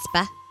seen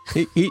Casper.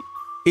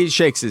 He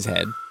shakes his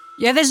head.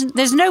 Yeah,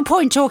 there's no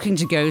point talking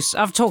to ghosts.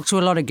 I've talked to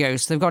a lot of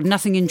ghosts. They've got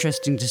nothing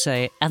interesting to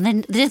say. And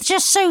then they're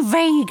just so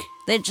vague.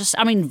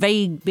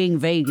 Vague, being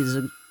vague is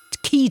a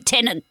key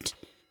tenet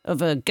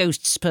of a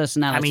ghost's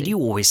personality. I mean, you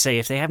always say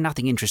if they have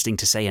nothing interesting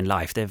to say in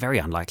life, they're very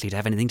unlikely to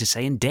have anything to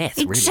say in death,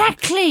 really.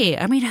 Exactly.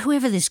 I mean,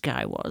 whoever this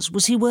guy was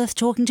he worth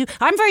talking to?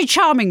 I'm very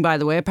charming, by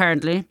the way,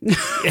 apparently.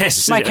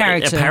 Yes, my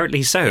character.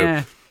 Apparently so.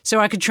 Yeah. So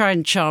I could try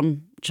and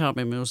charm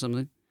him or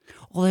something.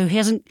 Although he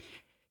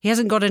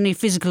hasn't got any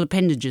physical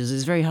appendages.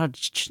 It's very hard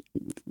to,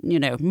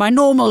 my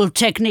normal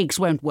techniques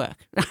won't work.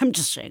 I'm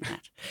just saying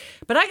that.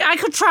 But I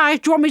could try.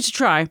 Do you want me to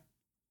try?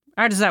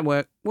 How does that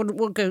work?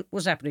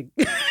 What's happening?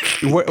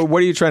 What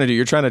are you trying to do?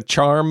 You're trying to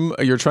charm?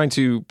 You're trying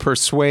to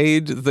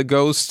persuade the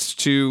ghost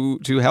to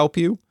help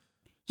you?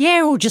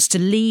 Yeah, or just to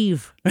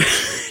leave.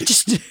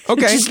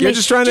 Okay, you're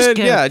just trying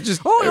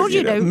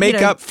to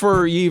make up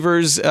for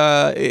Yeaver's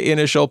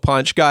initial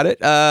punch. Got it.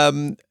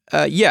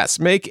 Yes,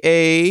 make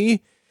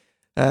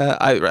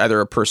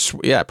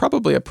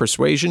probably a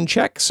persuasion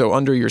check. So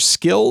under your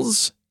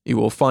skills, you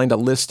will find a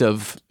list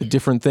of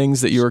different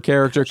things that your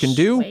character can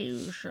do.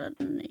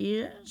 Persuasion,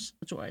 yes.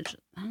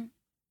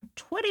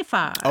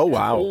 25. Oh,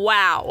 wow.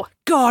 Wow.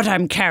 God,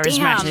 I'm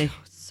charismatic. Damn.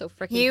 So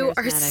freaking You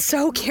are charismatic.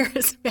 so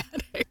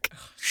charismatic.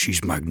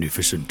 She's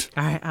magnificent.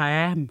 I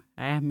am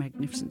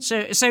magnificent.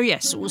 So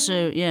yes,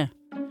 also, yeah.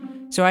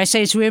 So I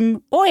say to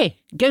him, "Oi,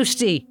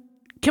 ghosty,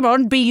 come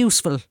on, be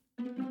useful,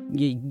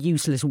 you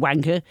useless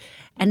wanker."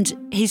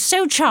 And he's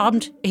so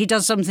charmed, he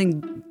does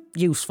something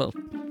useful.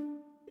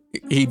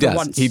 He does.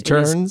 once He in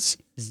turns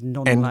his and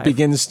non-life.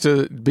 begins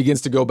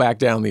to go back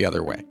down the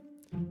other way.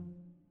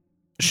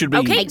 Should we...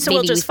 Okay, so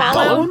we'll maybe we just follow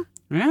follow. him?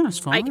 Yeah, that's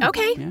fine.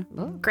 Okay. Yeah.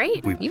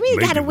 Great. We, You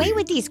really got maybe away we-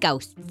 with these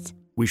ghosts.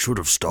 We should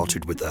have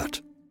started with that.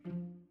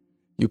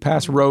 You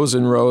pass rows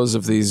and rows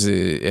of these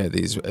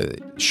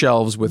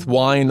shelves with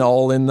wine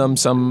all in them,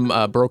 some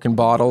broken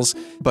bottles,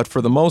 but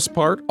for the most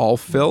part, all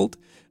filled.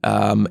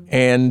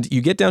 And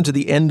you get down to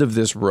the end of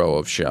this row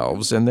of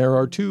shelves, and there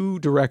are two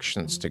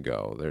directions to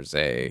go. There's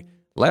a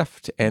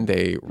left and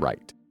a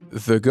right.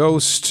 The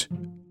ghost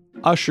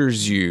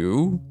ushers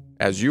you,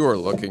 as you are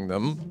looking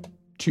them,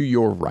 to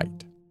your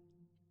right.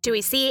 Do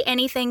we see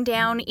anything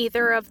down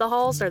either of the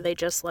halls, or they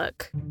just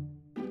look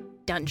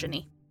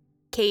dungeony,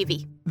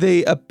 cavey?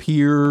 They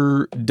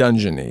appear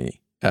dungeony.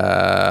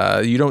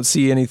 You don't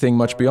see anything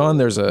much beyond.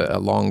 There's a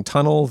long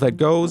tunnel that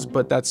goes,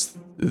 but that's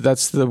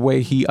the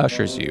way he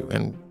ushers you,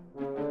 and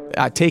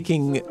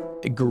taking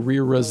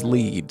Garira's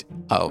lead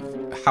of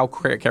how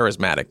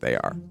charismatic they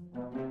are.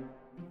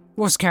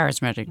 What's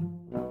charismatic?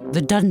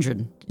 The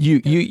dungeon.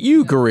 You,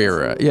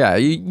 Garira. Yeah,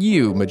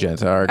 you,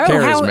 Magenta, are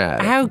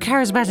charismatic. How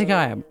charismatic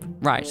I am.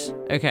 Right.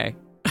 Okay.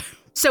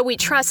 So we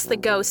trust the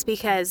ghost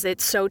because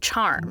it's so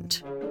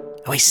charmed.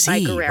 Oh, I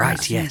see. Guerrero.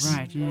 Right, yes.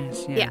 Right.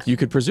 Yes. Yeah. You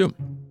could presume.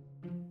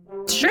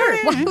 Sure.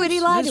 Why would he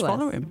lie Let's to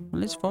follow us? him.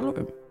 Let's follow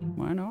him.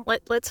 Why not?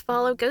 Let's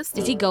follow Ghosty.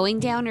 Is he going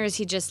down, or is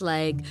he just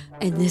like,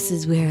 and this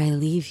is where I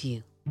leave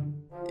you?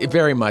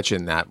 Very much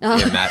in that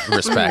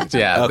respect.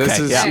 Yeah. Okay, This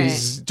is yeah.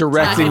 he's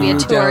directing Not gonna be you a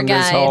tour down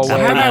this guide. hallway.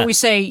 How about we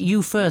say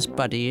you first,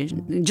 buddy,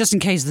 just in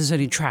case there's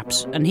any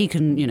traps, and he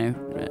can,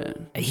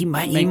 He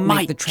might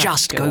make the traps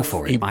just go go off.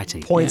 for He it, might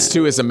he? points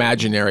to his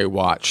imaginary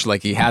watch,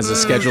 like he has a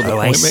scheduled Oh,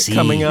 I appointment see.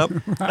 coming up.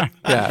 Oh,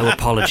 Yeah.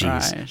 apologies.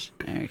 Right.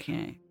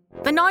 Okay.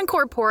 The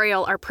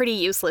non-corporeal are pretty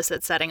useless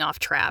at setting off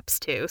traps,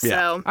 too, so...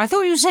 Yeah. I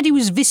thought you said he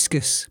was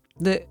viscous.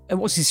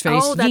 What's his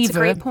face? Oh, that's a Lever,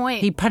 great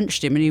point. He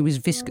punched him and he was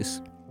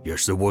viscous.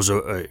 Yes, there was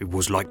it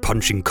was like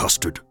punching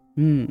custard.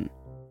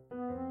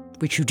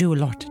 Which you do a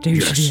lot, don't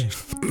you?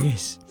 Yes.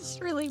 Yes. It's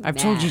really I've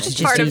told you to It's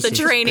just part of eat the it.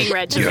 training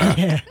regimen.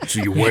 Yeah.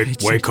 So you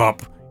wake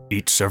up,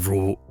 eat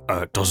several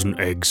dozen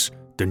eggs,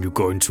 then you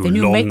go into Then a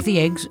you long... make the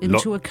eggs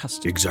into a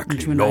custard. Exactly.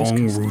 Into a nice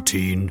Long custard.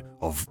 routine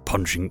of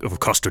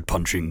custard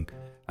punching,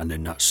 and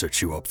then that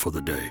sets you up for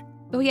the day.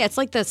 Oh, yeah, it's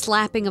like the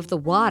slapping of the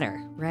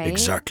water, right?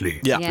 Exactly.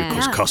 Yeah.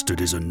 Because Yeah.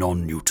 custard is a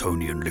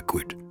non-Newtonian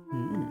liquid.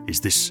 Is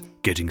this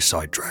getting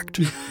sidetracked?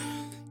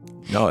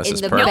 No, this In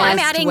is the perfect. No, I'm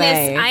Best adding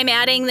way. this. I'm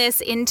adding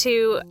this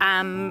into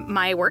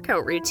my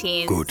workout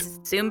routines. Good.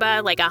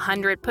 Zumba, like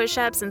 100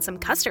 push-ups and some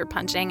custard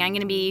punching. I'm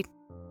going to be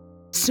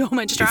so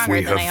much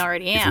stronger than I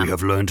already If am. we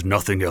have learned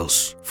nothing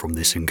else from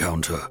this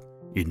encounter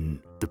in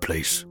the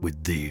place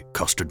with the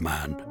custard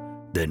man,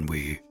 then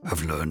we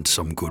have learned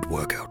some good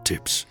workout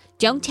tips.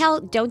 Don't tell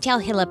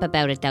Hillip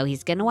about it, though.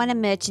 He's going to want to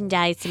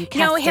merchandise some custard.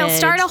 No, he'll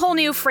start a whole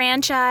new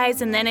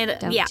franchise, and then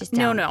Just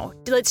don't. No.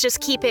 Let's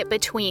just keep it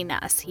between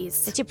us.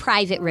 It's a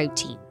private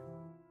routine.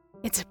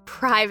 It's a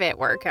private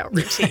workout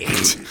routine.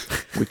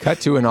 We cut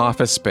to an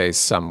office space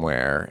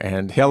somewhere,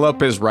 and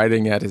Hillip is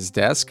writing at his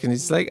desk, and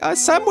he's like,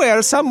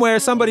 somewhere,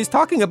 somebody's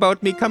talking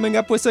about me coming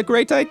up with a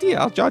great idea.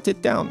 I'll jot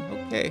it down.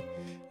 Okay.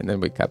 And then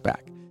we cut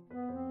back.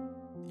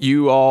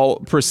 You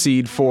all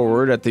proceed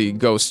forward at the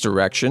ghost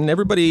direction.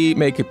 Everybody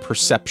make a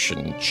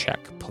perception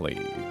check,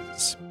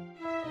 please.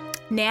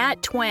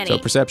 Nat 20. So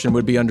perception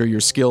would be under your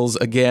skills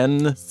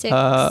again,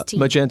 16.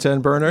 Magenta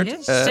and Bernard.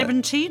 Yes,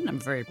 17. I'm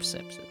very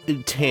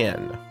perceptive.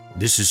 10.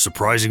 This is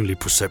surprisingly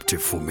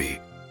perceptive for me.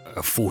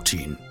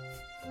 14.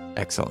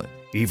 Excellent.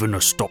 Even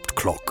a stopped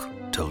clock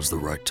tells the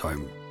right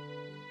time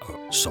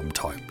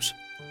sometimes.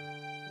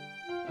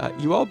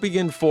 You all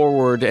begin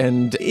forward,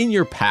 and in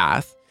your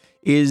path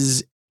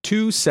is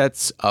 2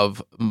 sets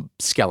of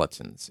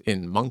skeletons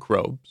in monk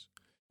robes.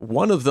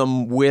 One of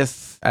them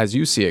with, as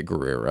you see it,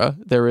 Guerrera,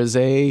 there is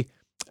a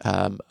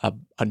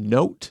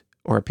note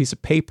or a piece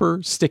of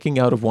paper sticking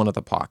out of one of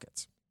the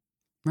pockets.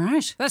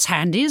 Right. That's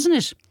handy, isn't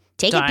it?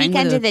 Take a Dying peek with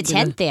under a- the with a-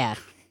 tent there.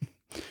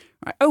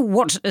 Right. Oh,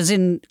 what? As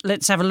in,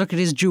 let's have a look at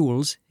his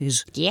jewels,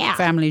 his Yeah.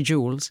 family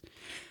jewels.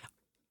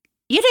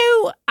 You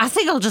know, I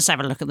think I'll just have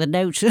a look at the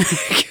note.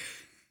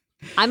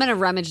 I'm going to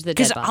rummage the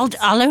Because dead I'll bodies.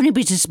 only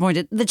be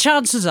disappointed. The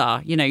chances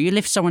are, you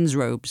lift someone's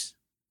robes.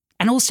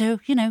 And also,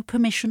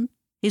 permission.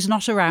 He's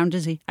not around,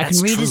 is he? I That's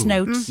can read his true.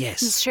 notes.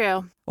 Yes. It's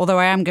true. Although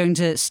I am going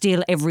to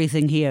steal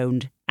everything he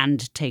owned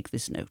and take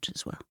this note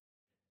as well.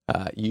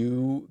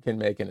 You can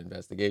make an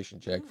investigation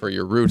check for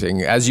your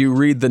rooting. As you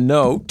read the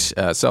note,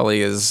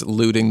 Sully is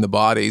looting the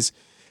bodies.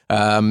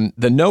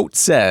 The note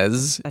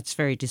says... That's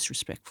very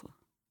disrespectful.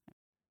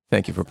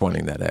 Thank you for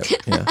pointing that out.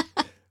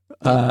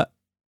 Yeah.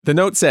 The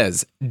note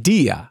says,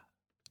 Dia,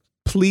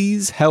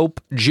 please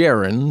help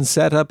Jaren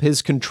set up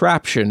his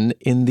contraption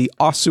in the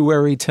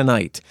ossuary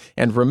tonight.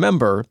 And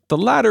remember, the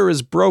ladder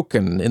is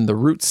broken in the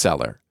root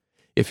cellar.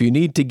 If you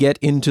need to get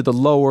into the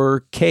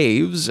lower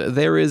caves,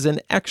 there is an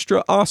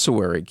extra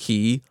ossuary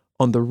key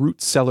on the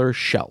root cellar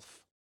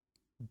shelf.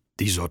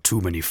 These are too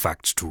many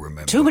facts to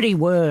remember. Too many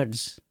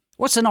words.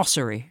 What's an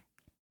ossuary?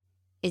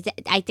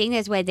 I think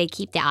that's where they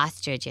keep the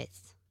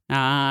ostriches.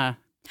 Ah,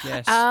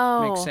 yes.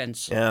 Oh. Makes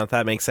sense. Yeah,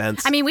 that makes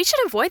sense. I mean, we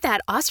should avoid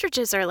that.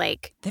 Ostriches are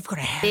like They've got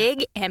a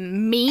big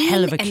and mean,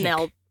 hell of a and kick.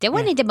 they'll They're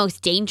one of the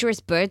most dangerous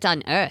birds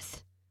on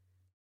Earth.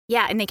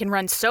 and they can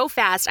run so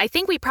fast. I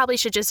think we probably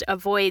should just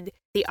avoid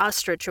the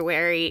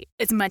ostrichuary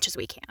as much as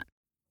we can.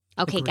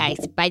 Okay, Agreed.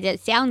 guys, by the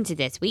sounds of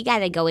this, we got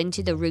to go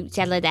into the root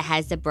cellar that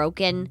has the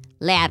broken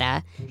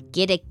ladder,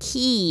 get a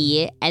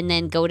key, and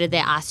then go to the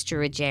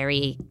ostrich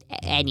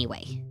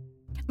anyway.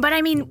 But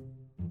I mean,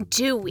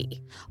 do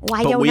we? Oh,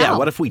 I don't know. Yeah,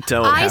 what if we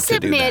don't I have to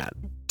do submit, that?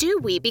 do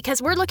we?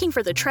 Because we're looking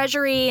for the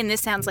treasury, and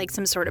this sounds like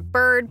some sort of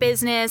bird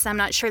business. I'm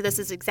not sure this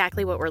is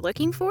exactly what we're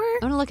looking for. I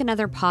want to look in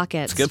other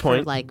pockets. That's a good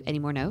point. For, like, any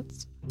more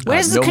notes?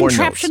 Where's no the more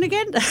contraption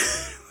again?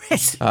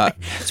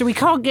 So we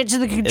can't get to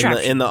the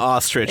contraption. In the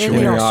ostrich. In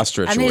In the the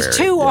ostrich. And there's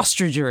ostrich-wary, 2 yeah.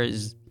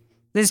 ostrichers.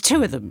 There's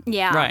 2 of them.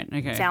 Yeah. Right,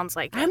 okay. Sounds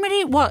like How it.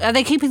 many? What? Are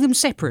they keeping them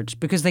separate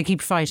because they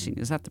keep fighting?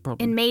 Is that the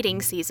problem? In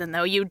mating season,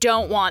 though, you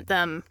don't want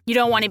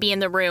to be in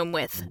the room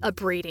with a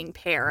breeding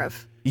pair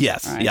of.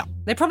 Yes, Right. yeah.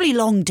 They're probably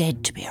long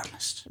dead, to be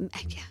honest.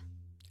 Yeah.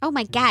 Oh,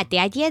 my God. The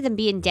idea of them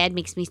being dead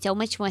makes me so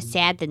much more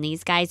sad than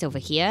these guys over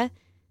here.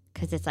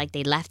 Because it's like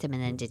they left him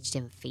and then just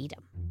didn't feed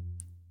him.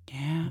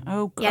 Yeah.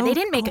 Oh, Yeah, they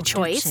didn't make a God,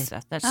 don't choice. say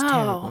that. That's Oh.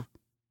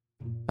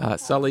 terrible.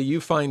 Sully, you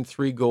find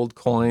 3 gold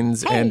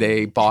coins and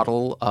a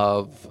bottle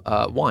of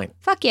wine.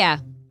 Fuck yeah.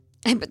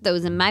 I put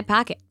those in my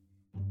pocket.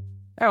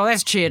 Oh,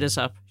 that's cheered us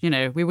up.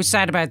 We were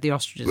sad about the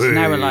ostriches. And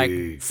now we're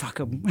Hey. like, fuck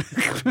them.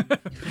 Right?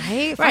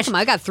 Right. Fuck 'em,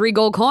 I got 3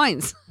 gold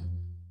coins.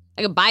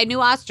 I could buy a new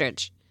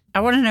ostrich.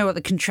 I want to know what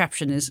the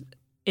contraption is.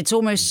 It's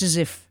almost as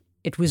if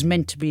it was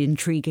meant to be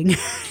intriguing.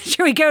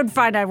 Shall we go and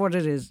find out what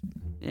it is?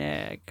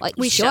 Yeah. Like,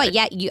 We sure, should.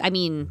 yeah.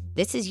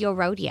 This is your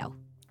rodeo.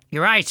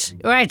 You're right.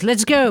 All right,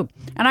 let's go.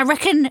 And I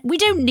reckon we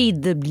don't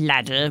need the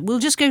ladder. We'll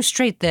just go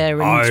straight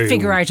there and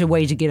figure out a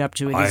way to get up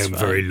to it. I am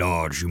very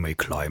large. You may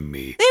climb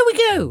me. There we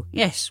go.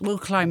 Yes, we'll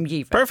climb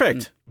you.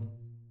 Perfect.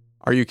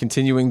 Are you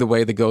continuing the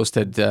way the ghost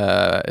had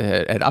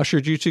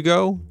ushered you to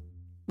go?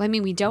 I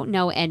mean, we don't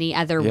know any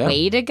other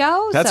way to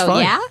go. That's so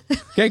fine. Yeah.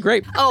 Okay,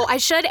 great. Oh, I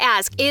should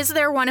ask, is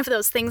there one of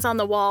those things on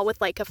the wall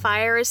with like a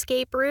fire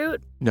escape route?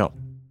 No.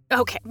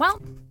 Okay,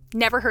 well,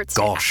 never hurts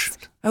to Gosh.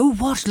 ask. Oh,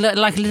 what?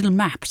 Like a little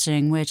map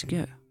saying where to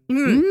go.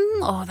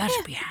 Oh,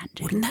 that'd be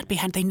handy. Wouldn't that be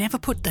handy? They never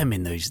put them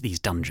in these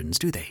dungeons,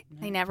 do they?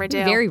 They never do.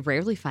 We very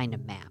rarely find a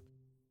map.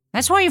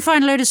 That's why you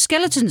find a load of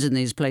skeletons in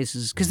these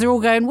places, because they're all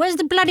going, where's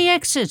the bloody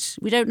exit?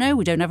 We don't know.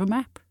 We don't have a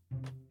map.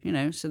 You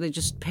know, so they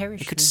just perish.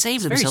 They could there. save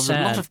It's very themselves a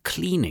lot sad. of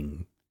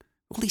cleaning.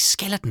 All these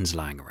skeletons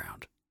lying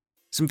around.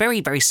 Some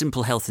very, very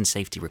simple health and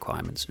safety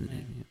requirements.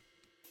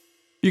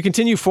 You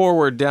continue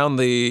forward down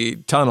the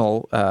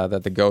tunnel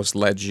that the ghost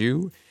led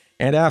you,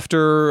 and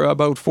after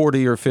about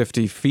 40 or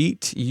 50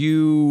 feet,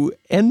 you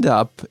end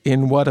up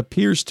in what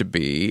appears to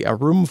be a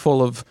room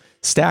full of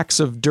stacks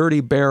of dirty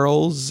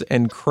barrels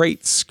and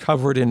crates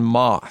covered in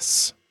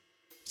moss.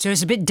 So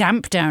it's a bit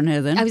damp down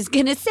here then. I was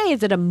going to say,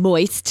 is it a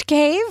moist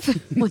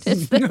cave? What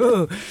is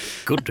this?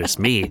 Goodness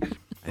me.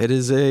 It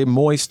is a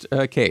moist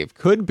cave.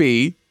 Could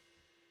be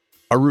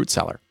a root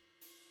cellar.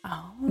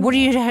 What do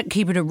you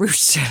keep in a root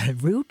cellar?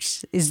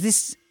 Roots? Is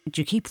this...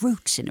 Do you keep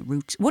roots in a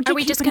root? What do Are you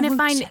we keep just in a going to root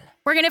find... cellar?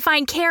 We're going to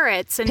find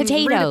carrots and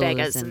Potatoes.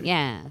 rutabagas. And,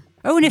 yeah.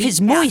 Oh, and if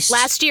it's moist...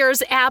 Last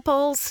year's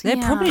apples. They're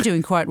yeah. probably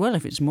doing quite well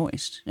if it's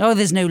moist. Oh,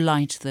 there's no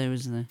light though,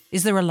 is there?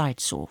 Is there a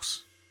light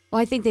source?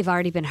 Well, I think they've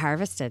already been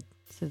harvested.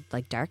 So,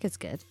 like, dark is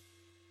good.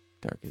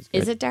 Dark is good.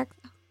 Is it dark?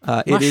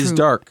 It is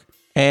dark.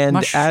 And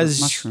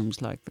mushrooms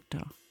like the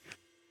dark.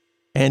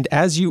 And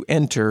as you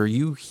enter,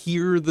 you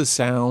hear the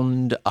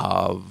sound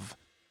of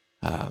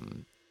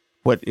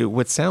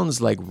what sounds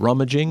like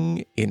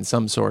rummaging in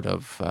some sort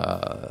of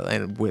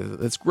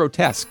it's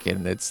grotesque,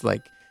 and it's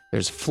like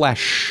there's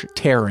flesh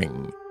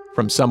tearing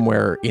from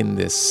somewhere in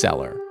this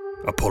cellar.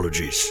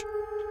 Apologies.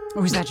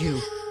 Oh, is that you?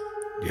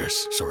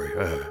 Yes, sorry.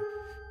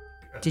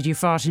 Did you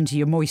fart into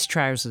your moist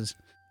trousers?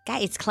 Guy,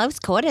 it's close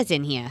quarters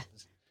in here.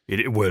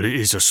 It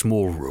is a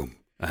small room,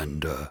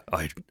 and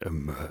I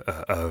am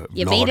a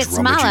You large made it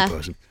rummaging smaller.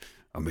 person.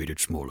 I made it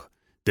smaller.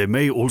 There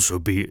may also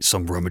be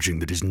some rummaging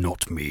that is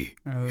not me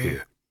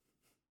here.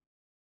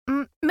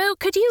 Moo,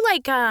 could you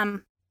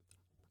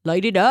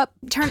Light it up.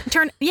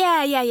 turn?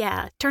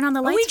 Yeah. Turn on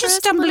the lights. Are we for just us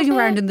a stumbling little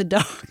around bit? in the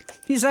dark?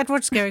 Is that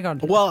what's going on?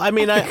 Well, I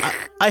mean,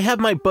 I have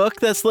my book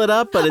that's lit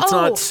up, but it's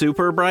Oh. not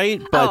super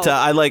bright. But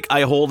Oh.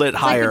 I hold it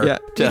higher. Yeah.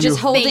 You're just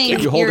holding you.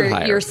 You hold it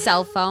higher. your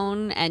cell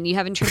phone, and you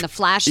haven't turned the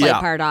flashlight Yeah.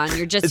 part on.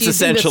 You're just It's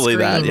using essentially the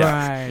that, screen.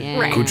 yeah. Right. Yeah.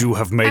 Right. Could you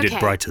have made Okay. it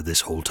brighter this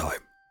whole time?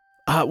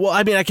 Well,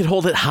 I mean, I can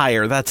hold it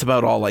higher. That's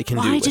about all I can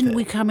do. Why with didn't it.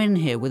 we come in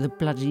here with a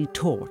bloody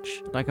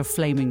torch, like a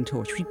flaming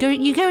torch?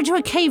 You go into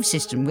a cave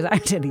system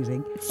without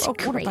anything. What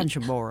a great. bunch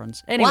of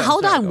morons. Anyway, Well,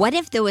 hold sorry, on. go What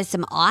if there was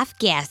some off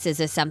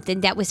gases or something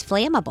that was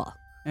flammable?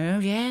 Oh,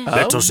 yeah.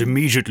 Let us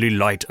immediately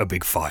light a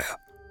big fire.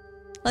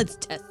 Let's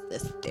test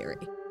this theory.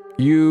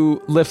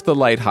 You lift the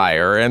light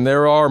higher, and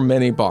there are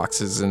many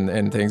boxes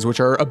and things which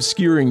are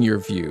obscuring your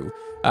view.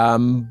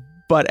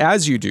 But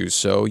as you do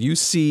so, you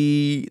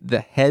see the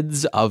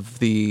heads of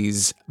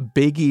these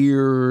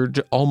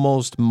big-eared,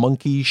 almost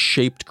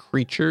monkey-shaped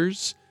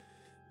creatures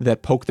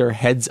that poke their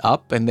heads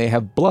up, and they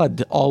have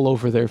blood all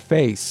over their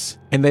face.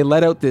 And they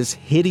let out this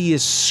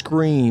hideous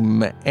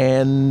scream,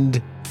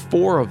 and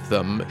 4 of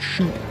them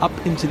shoot up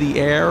into the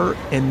air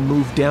and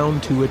move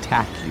down to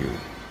attack you.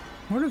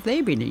 What have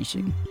they been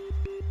eating?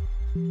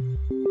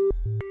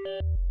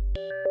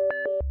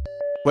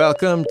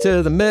 Welcome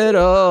to the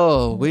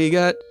middle. We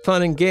got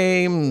fun and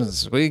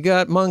games. We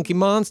got monkey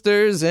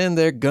monsters, and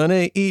they're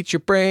gonna eat your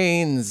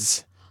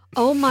brains.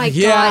 Oh my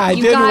Yeah, god, I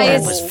you did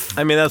guys!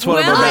 I mean, that's one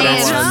of Well our I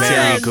better done. ones. am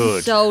Yeah. Very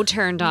good. so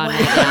turned on right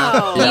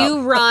now.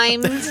 You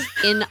rhymed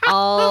in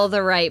all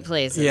the right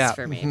places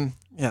for me. mhm,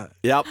 Yeah.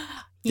 Yep.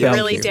 You Thank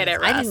really you. did it,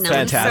 I Russ. did not.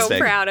 I'm so Fantastic.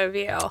 proud of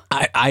you.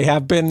 I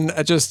have been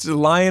just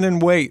lying in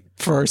wait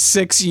for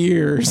 6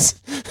 years.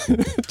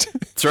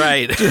 That's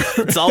right.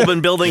 It's all been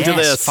building to Yes,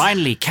 this.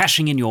 finally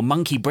cashing in your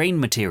monkey brain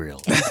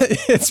material.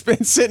 It's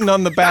been sitting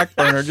on the back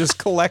burner, just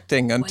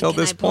collecting until When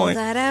can this I pull point.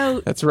 that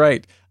out? That's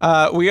right.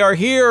 We are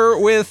here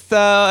with,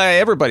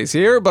 everybody's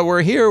here, but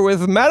we're here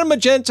with Madame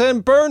Magenta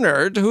and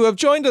Bernard, who have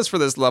joined us for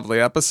this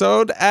lovely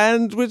episode.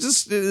 And we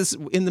just,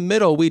 in the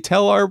middle, we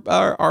tell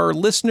our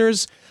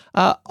listeners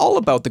all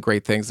about the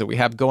great things that we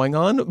have going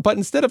on. But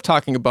instead of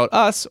talking about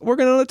us, we're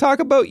going to talk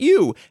about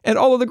you and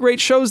all of the great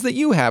shows that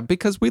you have,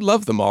 because we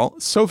love them all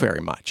so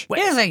very much. much.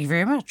 Yeah, thank you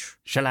very much.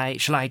 Shall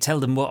I tell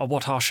them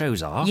what our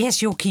shows are?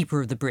 Yes, you're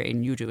keeper of the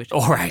brain. You do it.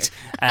 All right.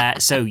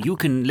 So you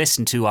can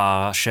listen to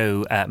our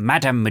show,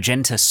 Madame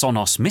Magenta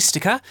Sonos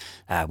Mystica,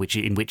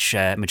 in which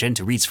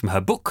Magenta reads from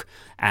her book,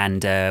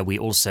 and we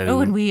also... Oh,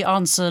 and we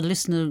answer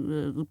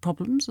listener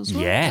problems as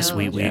well? Yes,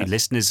 we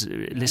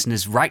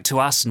listeners write to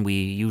us, and we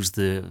use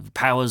the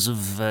powers of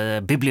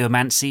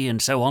bibliomancy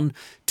and so on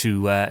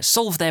to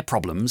solve their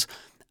problems.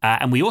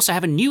 And we also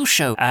have a new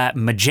show,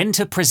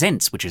 Magenta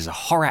Presents, which is a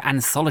horror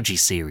anthology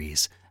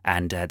series.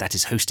 And that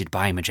is hosted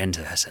by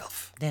Magenta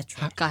herself.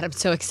 That's right. God, I'm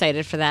so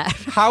excited for that.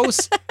 How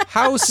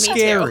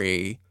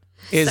scary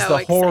is So the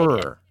excited.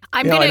 horror?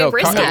 I'm going to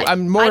risk it.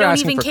 I'm more I don't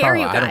asking even for care, Carla.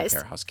 you I don't guys.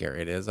 care how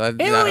scary it is.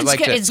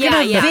 It's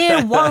going to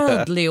veer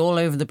wildly all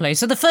over the place.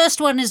 So the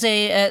first one is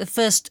the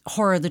first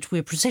horror that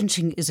we're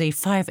presenting is a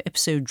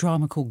 5-episode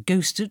drama called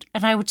Ghosted.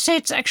 And I would say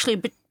it's actually a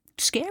bit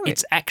scary.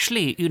 It's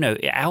actually,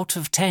 out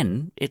of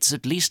 10, it's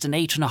at least an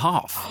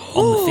 8.5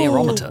 on the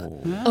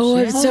Fearometer. Oh,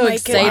 I'm so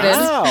excited.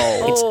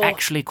 It's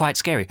actually quite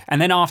scary. And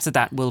then after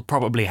that, we'll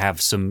probably have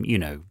some,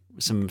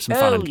 some fun.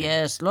 Oh,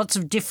 yes. Lots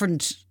of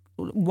different,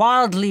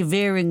 wildly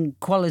varying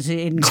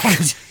quality in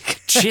quality.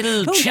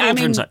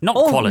 Children's, not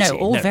all, quality. No,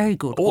 all very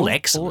good. All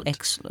excellent. All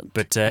excellent.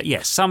 But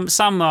yes,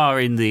 some are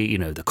in the,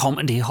 the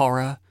comedy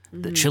horror,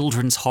 the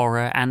children's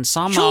horror, and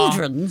some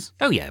Children's?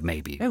 are... Oh, yeah,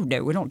 maybe. Oh,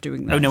 no, we're not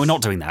doing that. Oh, no, we're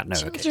not doing that. No,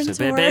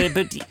 Children's okay. horror.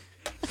 But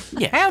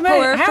yeah.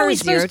 How are we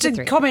supposed to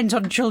 3? comment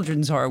on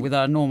children's horror with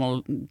our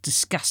normal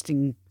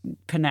disgusting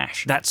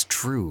panache? That's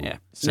true. Yeah.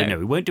 So no,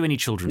 we won't do any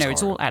children's horror. No,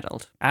 it's all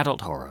adult.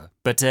 Adult horror.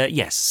 But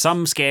yes,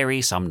 some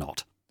scary, some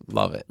not.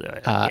 Love it.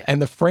 Yeah.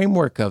 And the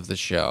framework of the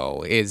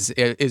show is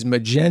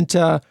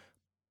Magenta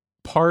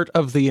part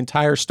of the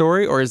entire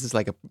story, or is this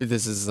like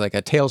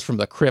a Tales from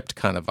the Crypt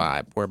kind of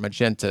vibe where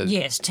Magenta?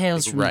 Yes,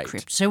 Tales from the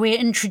Crypt. So we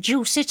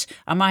introduce it.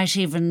 I might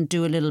even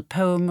do a little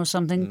poem or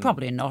something.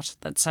 Probably not.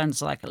 That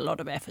sounds like a lot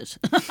of effort.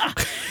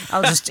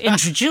 I'll just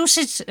introduce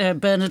it,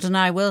 Bernard and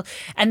I will,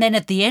 and then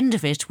at the end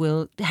of it,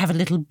 we'll have a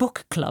little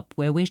book club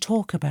where we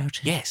talk about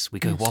it. Yes, we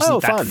go,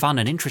 wasn't that fun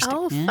and interesting?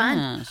 Oh, fun.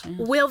 Yes.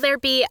 Will there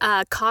be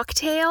a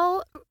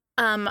cocktail?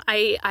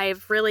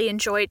 I've really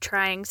enjoyed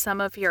trying some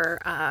of your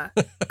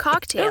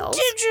cocktails. Oh,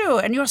 did you?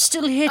 And you're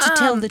still here to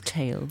tell the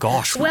tale.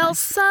 Gosh. Well,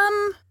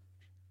 some,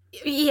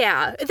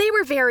 yeah, they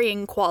were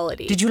varying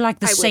quality. Did you like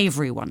the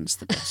savoury ones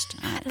the best?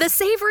 The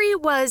savory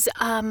was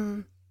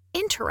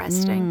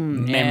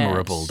interesting.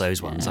 Memorable,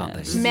 those ones, aren't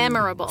they?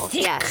 Memorable,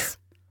 Thick. yes.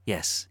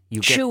 Yes.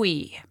 You get...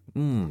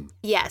 Chewy.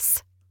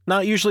 Yes.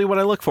 Not usually what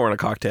I look for in a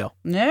cocktail.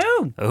 No.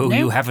 Oh, no.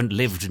 you haven't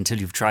lived until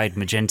you've tried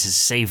Magenta's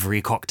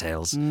savoury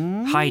cocktails.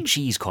 High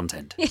cheese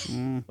content.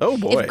 Oh,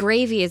 boy. If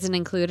gravy isn't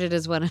included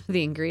as one of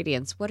the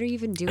ingredients, what are you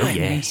even doing? Oh,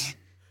 yes.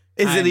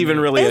 Is it even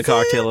really a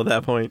cocktail at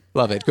that point?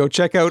 Love it. Go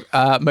check out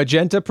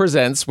Magenta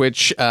Presents,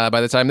 which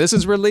by the time this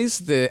is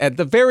released, at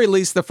the very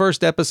least, the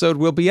first episode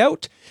will be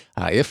out,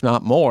 if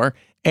not more,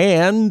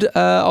 and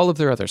all of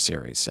their other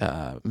series,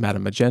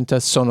 Madame Magenta,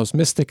 Sonos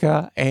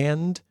Mystica,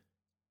 and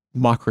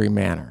Mockery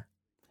Manor.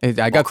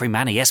 Mockery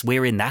Manor, yes,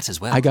 we're in that as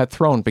well. I got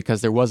thrown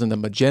because there wasn't a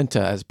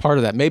Magenta as part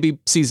of that. Maybe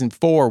season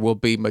 4 will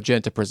be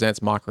Magenta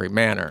Presents Mockery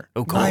Manor.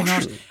 Oh, Why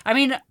gosh. not? I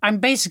mean, I'm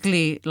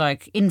basically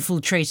like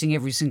infiltrating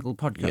every single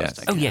podcast. Yes.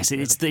 I Oh, can, yes,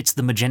 really. it's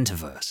the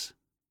Magentaverse.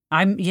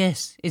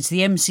 Yes, it's the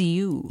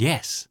MCU.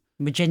 Yes.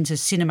 Magenta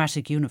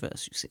Cinematic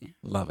Universe, you see.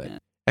 Love it.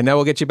 And now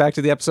we'll get you back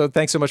to the episode.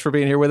 Thanks so much for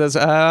being here with us.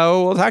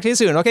 We'll talk to you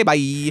soon. Okay,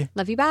 bye.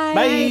 Love you, bye.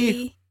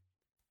 Bye.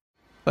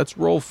 Let's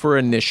roll for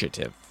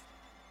initiative.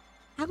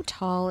 How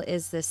tall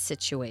is this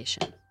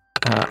situation?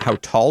 How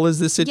tall is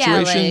this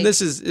Yeah, situation?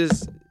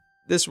 like-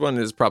 This one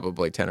is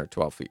probably 10 or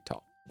 12 feet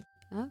tall.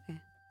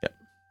 Okay. Yep.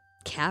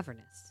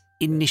 Cavernous.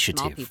 Small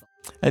Initiative. people.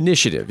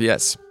 Initiative,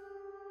 yes.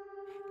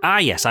 Ah,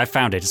 yes, I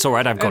found it. It's all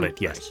right, I've got Oh,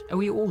 it, yes. Are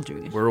we all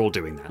doing it? We're all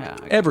doing that. Yeah,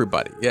 okay.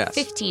 Everybody, yes.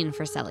 15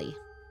 for Sully.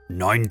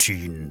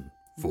 19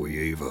 for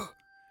Yeva.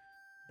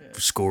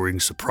 Scoring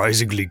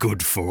surprisingly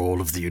good for all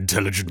of the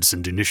intelligence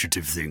and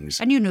initiative things.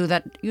 And you know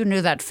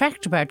that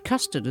fact about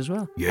custard as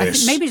well. I Yes.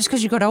 think maybe it's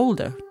because you got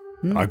older.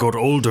 I got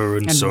older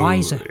and, And so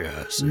wiser.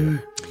 Yes,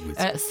 with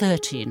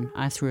 13.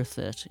 I threw a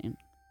 13.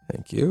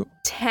 Thank you.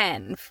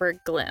 10 for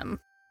Glim.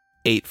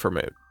 8 for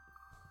Moot.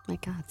 My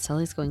God,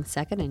 Sully's going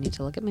second. I need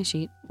to look at my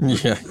sheet.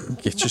 Yeah,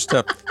 get your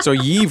stuff. So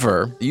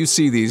Yeaver, you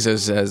see these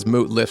as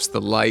Moot lifts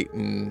the light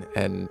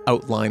and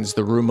outlines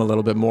the room a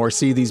little bit more.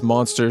 See these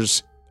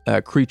monsters,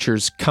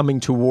 creatures coming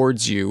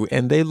towards you,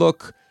 and they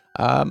look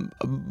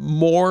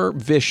more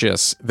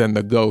vicious than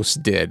the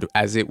ghost did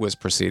as it was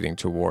proceeding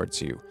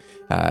towards you.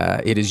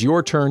 It is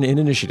your turn in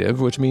initiative,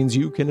 which means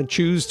you can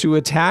choose to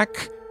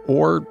attack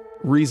or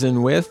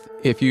reason with,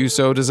 if you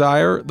so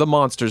desire, the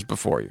monsters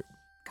before you.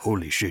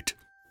 holy shit.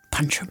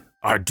 Punch him.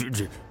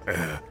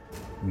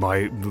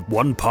 My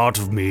one part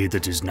of me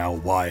that is now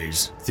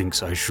wise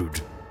thinks I should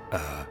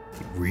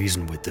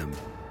reason with them,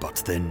 but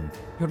then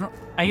You're not.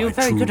 Are you My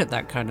very true- good at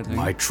that kind of thing?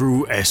 my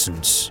true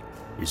essence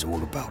is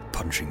all about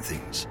punching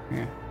things.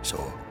 Yeah.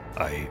 So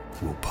I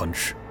will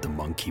punch the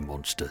monkey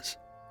monsters.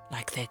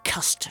 Like they're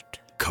custard.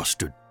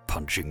 Custard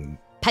punching.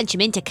 Punch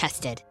him into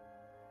custard.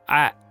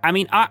 I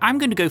mean, I'm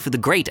going to go for the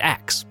great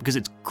axe because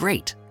it's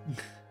great.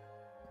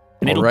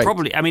 And it'll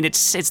probably, I mean,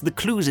 it's the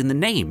clues in the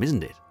name,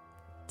 isn't it?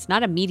 It's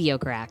not a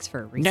mediocre axe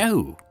for a reason.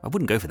 No, I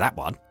wouldn't go for that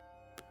one.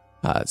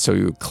 So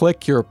you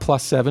click your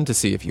 +7 to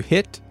see if you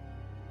hit.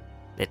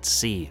 Let's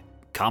see.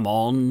 Come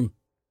on.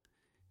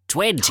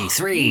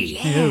 23.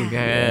 Oh,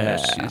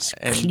 yes.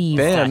 And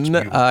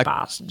then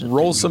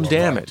roll some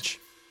damage.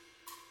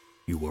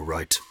 You were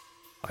right.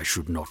 I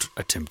should not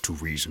attempt to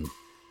reason.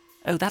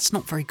 Oh, that's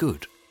not very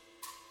good.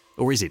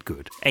 Or is it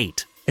good?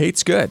 8.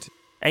 8's good.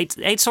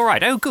 8's all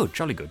right. Oh, good.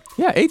 Jolly good.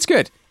 Yeah, 8's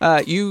good.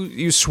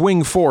 You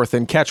swing forth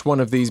and catch one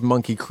of these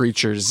monkey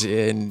creatures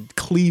and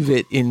cleave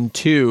it in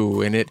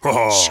two, and it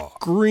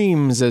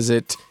screams as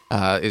it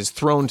is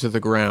thrown to the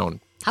ground.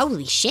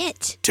 Holy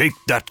shit. Take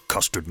that,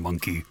 custard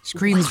monkey.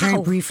 Screams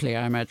very briefly,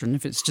 I imagine,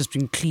 if it's just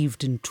been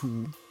cleaved in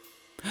two.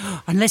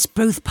 Unless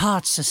both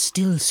parts are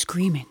still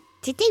screaming.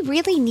 Did they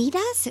really need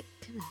us?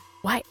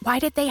 Why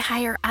did they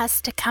hire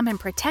us to come and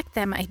protect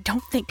them? I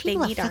don't think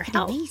People they need are our fucking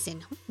help.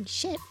 amazing. Holy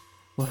shit.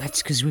 Well,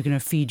 that's because we're going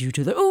to feed you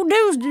to the... Oh,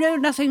 no,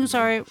 nothing.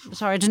 Sorry,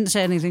 I didn't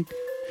say anything.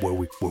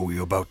 Were we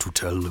about to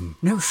tell them?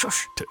 No,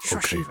 shush.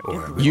 Okay. All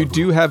right. You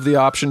do have the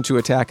option to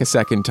attack a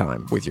second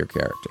time with your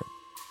character.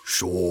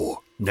 Sure.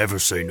 Never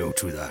say no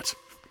to that.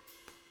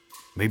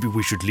 Maybe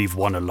we should leave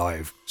one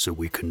alive so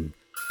we can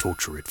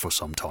torture it for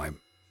some time.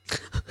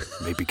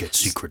 Maybe get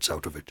secrets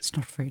out of it. It's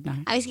not very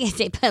nice. I was going to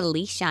say put a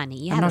leash on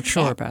it. I'm not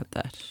sure about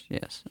that.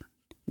 Yes.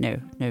 No,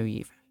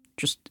 Eva.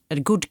 Just a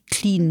good,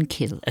 clean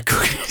kill.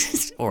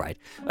 All right.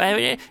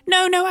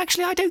 No,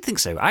 actually, I don't think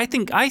so. I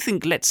think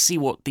let's see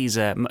what these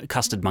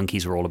custard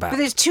monkeys are all about. But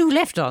there's 2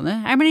 left, aren't there?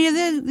 How many are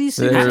there? These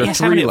There are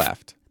 3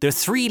 left. There are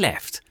 3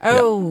 left.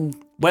 Oh.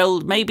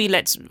 Well, maybe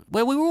let's...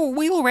 Well,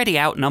 we already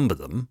outnumber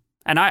them.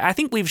 And I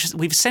think we've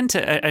sent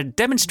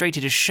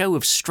demonstrated a show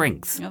of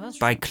strength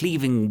by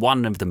cleaving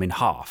one of them in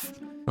half.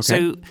 Okay.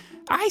 So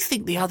I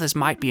think the others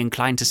might be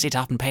inclined to sit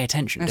up and pay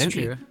attention, That's don't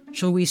true. you?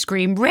 Shall we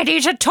scream,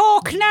 ready to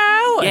talk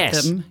now? Yes.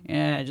 At them?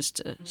 Yeah,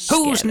 just...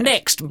 Who's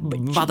next,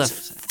 mother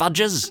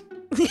fudgers?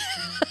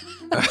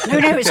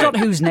 No, it's not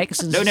who's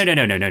next. No.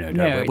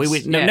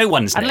 No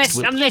one's next.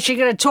 Unless you're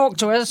going to talk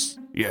to us.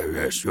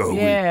 Yes.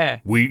 Yeah.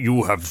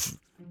 You have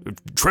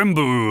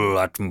tremble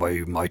at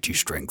my mighty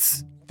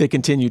strength. They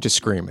continue to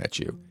scream at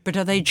you. But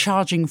are they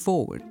charging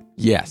forward?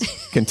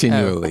 Yes,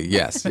 continually.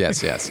 Yes.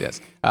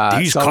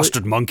 These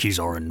custard monkeys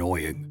are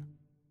annoying.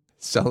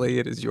 Sully,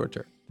 it is your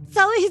turn.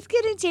 Sully's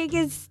going to take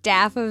his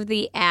staff of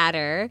the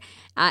adder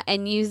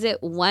and use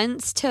it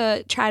once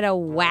to try to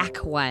whack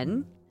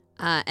one.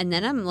 And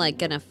then I'm like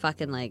going to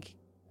fucking like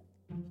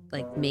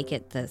make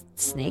it the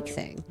snake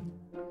thing.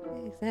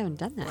 I haven't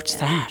done that What's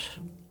yet. that?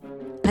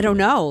 I don't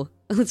know.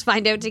 Let's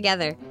find out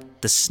together.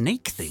 The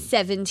snake thing?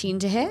 17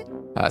 to hit.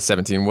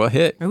 17 will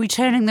hit. Are we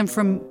turning them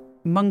from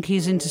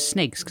monkeys into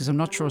snakes? Because I'm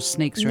not sure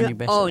snakes are any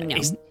better. Oh, no.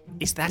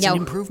 Is that No. an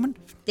improvement?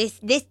 This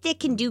stick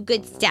can do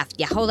good stuff.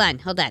 Yeah, hold on.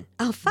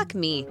 Oh, fuck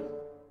me.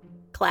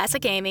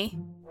 Classic Amy.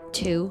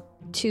 2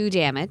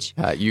 damage.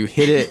 You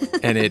hit it,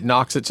 and it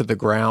knocks it to the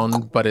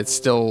ground, but it's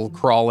still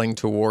crawling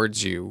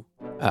towards you,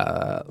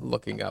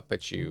 looking up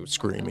at you,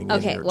 screaming in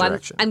Okay, your well,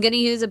 direction. I'm going to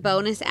use a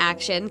bonus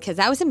action because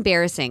that was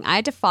embarrassing. I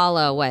had to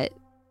follow what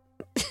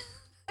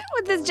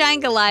this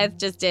giant Goliath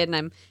just did, and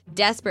I'm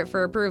desperate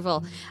for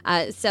approval.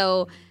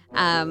 So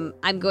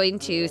I'm going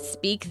to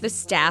speak the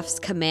staff's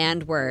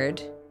command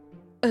word,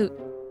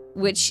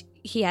 which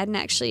he hadn't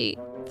actually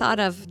thought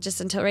of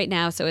just until right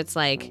now. So it's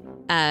like,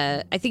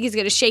 I think he's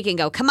going to shake and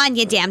go, "Come on,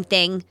 you damn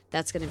thing."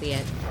 That's going to be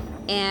it.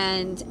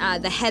 And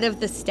the head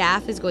of the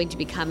staff is going to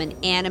become an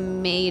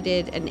animate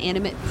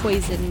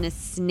poisonous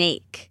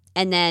snake.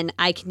 And then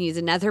I can use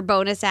another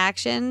bonus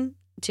action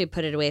to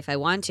put it away if I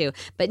want to.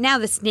 But now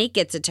the snake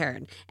gets a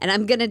turn. And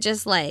I'm going to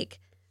just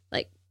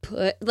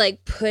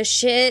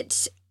push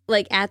it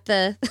at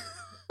the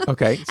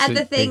Okay. at so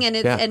the thing, and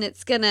yeah.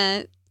 it's going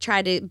to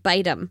try to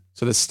bite him.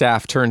 So the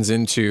staff turns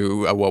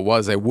into what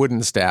was a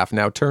wooden staff,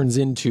 now turns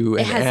into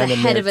an It has animate...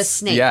 the head of a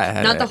snake,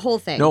 Yeah, not the whole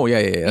thing. No,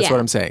 yeah. That's Yeah. what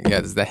I'm saying.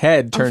 Yeah, the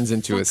head turns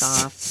into a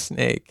fuck off.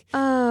 snake.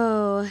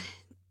 Oh,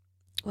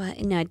 well,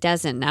 no, it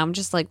doesn't. Now I'm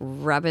just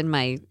rubbing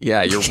my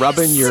Yeah, you're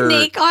rubbing your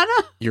snake on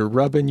him. You're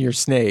rubbing your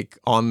snake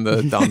on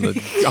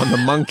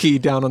the monkey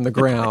down on the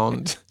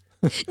ground.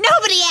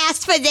 Nobody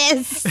asked for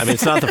this. I mean,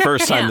 it's not the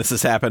first time this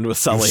has happened with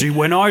Sully. See,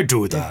 when I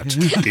do that,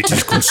 it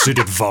is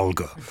considered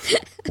vulgar.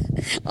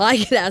 I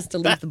get asked to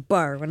leave the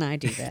bar when I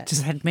do that.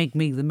 Does that make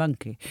me the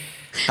monkey?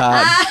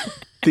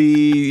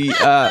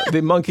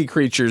 The monkey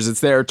creatures,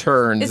 it's their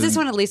turn. Is this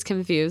one at least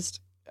confused?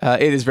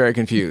 It is very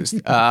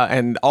confused.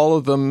 And all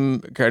of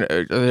them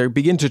they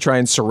begin to try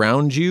and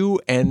surround you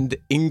and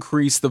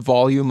increase the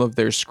volume of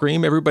their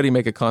scream. Everybody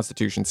make a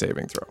Constitution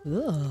saving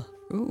throw.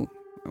 Ooh,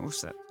 what's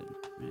that?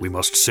 We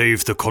must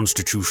save the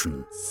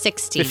Constitution.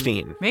 16.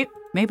 15.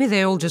 Maybe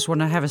they all just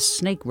want to have a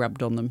snake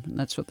rubbed on them. And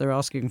that's what they're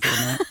asking for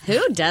now.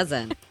 Who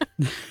doesn't?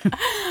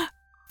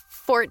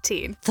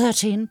 14.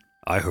 13.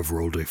 I have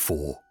rolled a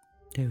 4.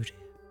 Dude,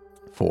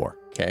 4.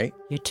 Okay.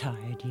 you're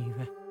tired,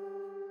 Eva.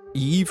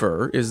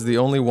 Yever is the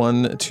only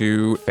one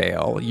to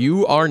fail.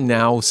 You are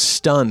now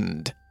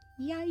stunned.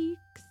 Yikes.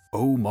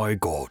 Oh my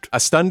god. A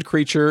stunned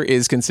creature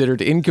is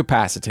considered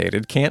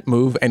incapacitated, can't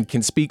move, and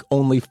can speak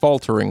only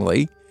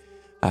falteringly.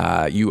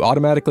 You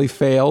automatically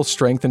fail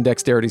strength and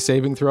dexterity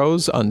saving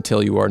throws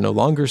until you are no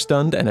longer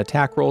stunned, and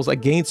attack rolls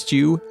against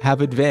you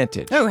have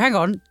advantage. Oh, hang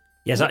on.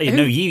 Yes,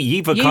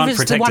 Yever can't Yever's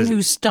protect the one us.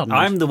 who's stunned.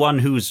 I'm the one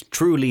who's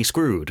truly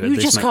screwed. You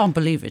just can't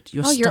believe it.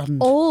 You're You're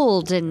stunned.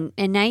 old and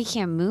now you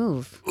can't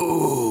move.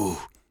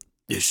 Oh,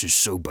 this is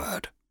so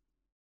bad.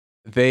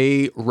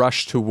 They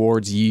rush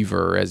towards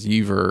Yever as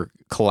Yever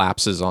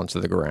collapses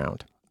onto the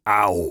ground.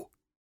 Ow.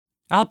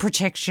 I'll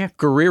protect you.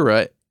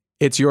 Garira,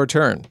 it's your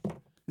turn.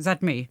 Is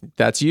that me?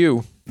 That's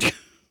you.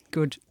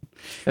 Good.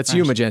 That's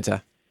you,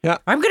 Magenta. Yeah.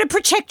 I'm going to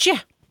protect you,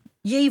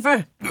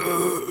 Yever.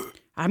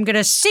 I'm going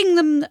to sing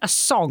them a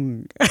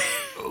song.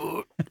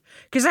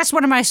 Because that's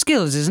one of my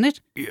skills, isn't it?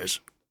 Yes.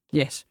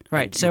 Yes.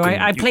 Right. So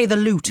I play the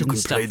lute You and can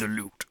stuff. play the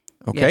lute.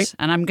 Okay. Yes.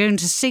 And I'm going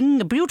to sing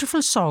a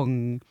beautiful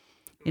song.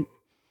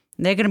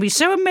 They're going to be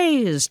so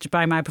amazed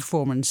by my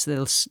performance,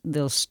 they'll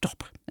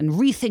stop and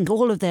rethink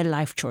all of their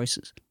life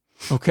choices.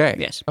 Okay.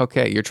 Yes.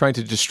 Okay. You're trying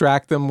to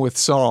distract them with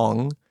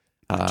song.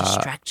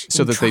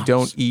 So that they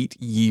don't eat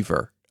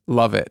Yever.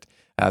 Love it.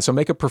 So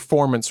make a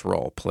performance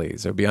roll,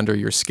 please. It'll be under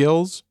your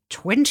skills.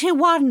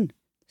 21.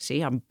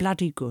 See, I'm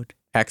bloody good.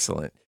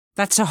 Excellent.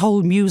 That's a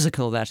whole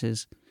musical, that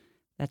is.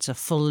 That's a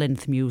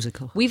full-length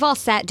musical. We've all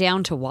sat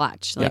down to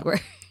watch. Like we're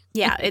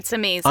Yeah, it's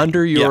amazing.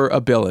 Under your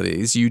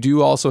abilities, you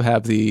do also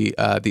have the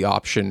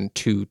option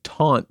to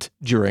taunt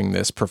during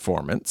this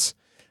performance.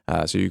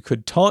 So you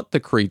could taunt the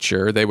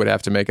creature. They would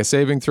have to make a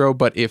saving throw,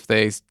 but if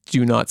they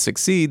do not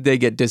succeed, they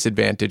get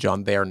disadvantage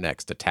on their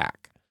next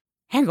attack.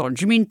 Hang on,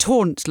 do you mean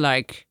taunt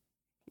like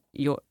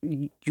you're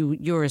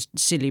a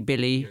silly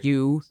Billy,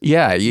 you?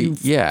 Yeah, you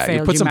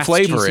failed put your some maths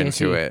flavor GCSE.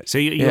 into it. So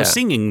you're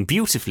singing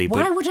beautifully, but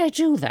Why would I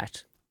do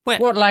that? Well-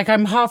 What, like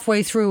I'm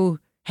halfway through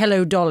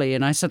Hello Dolly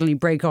and I suddenly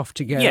break off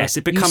to go, yes,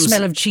 it becomes you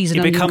smell of cheese and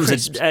onion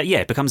crisps.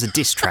 it becomes a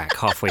diss track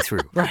halfway through.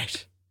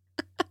 Right.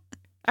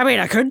 I mean,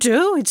 I could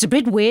do. It's a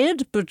bit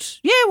weird, but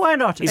yeah, why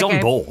not? He's Okay.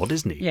 on board,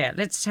 isn't he? Yeah,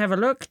 let's have a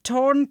look.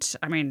 Taunt.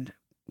 I mean,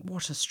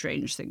 what a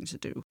strange thing to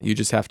do. You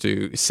just have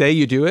to say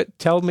you do it.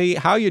 Tell me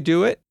how you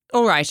do it.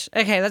 All right.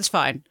 Okay, that's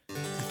fine.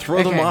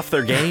 Throw them off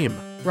their game.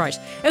 Right.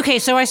 Okay,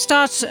 so I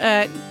start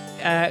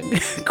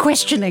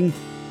questioning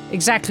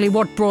exactly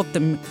what brought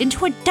them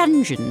into a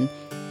dungeon.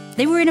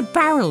 They were in a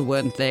barrel,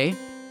 weren't they?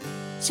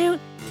 So,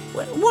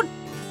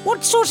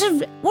 what sort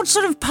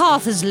of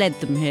path has led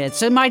them here?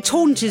 So my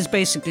taunt is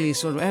basically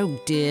sort of, oh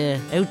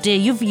dear,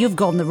 you've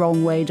gone the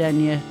wrong way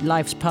down your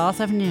life's path,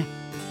 haven't you?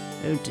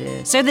 Oh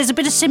dear. So there's a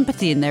bit of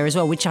sympathy in there as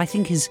well, which I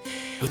think is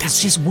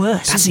that's just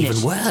worse. That's isn't even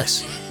it?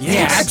 worse.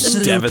 Yeah,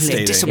 absolutely.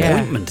 Devastating.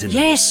 Disappointment in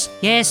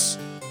Yes.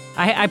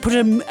 I put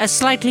a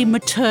slightly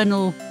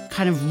maternal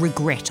kind of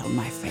regret on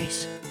my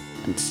face,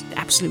 and it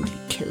absolutely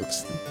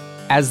kills them.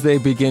 As they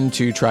begin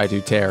to try to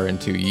tear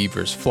into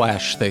Yever's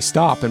flesh, they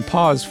stop and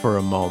pause for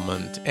a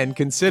moment and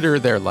consider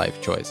their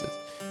life choices.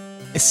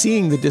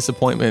 Seeing the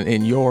disappointment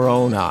in your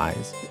own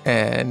eyes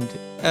and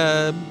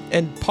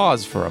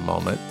pause for a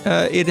moment,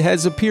 it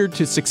has appeared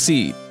to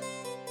succeed.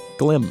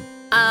 Glim.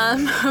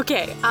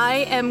 Okay,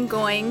 I am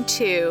going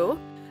to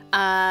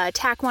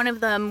attack one of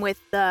them with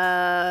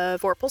the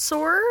Vorpal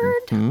sword.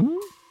 Hmm?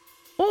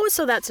 Oh,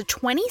 so that's a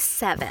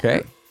 27.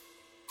 Okay.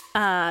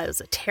 It was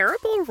a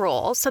terrible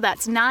roll, so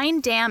that's 9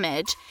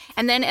 damage.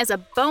 And then as a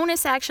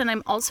bonus action,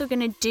 I'm also going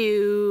to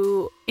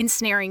do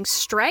Ensnaring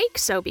Strike.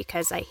 So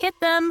because I hit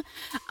them,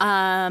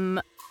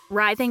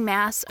 Writhing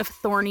Mass of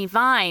Thorny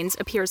Vines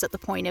appears at the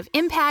point of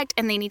impact,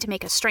 and they need to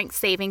make a strength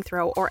saving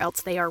throw, or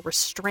else they are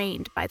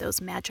restrained by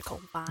those magical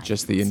vines.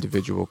 Just the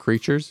individual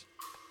creatures?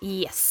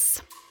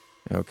 Yes.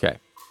 Okay.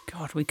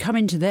 God, we come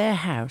into their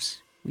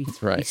house, we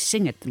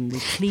sing at them, we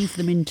cleave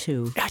them in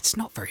two. That's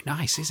not very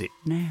nice, is it?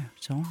 No,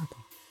 it's horrible.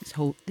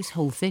 This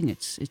whole thing,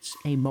 it's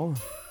amoral.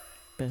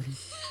 But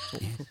it's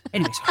awful.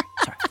 Anyway,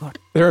 sorry, go on.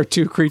 There are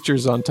two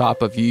creatures on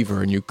top of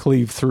Yever, and you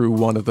cleave through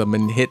one of them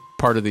and hit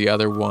part of the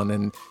other one,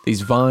 and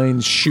these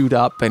vines shoot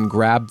up and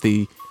grab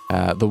the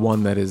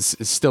one that is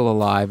still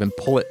alive and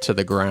pull it to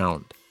the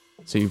ground.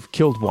 So you've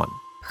killed one.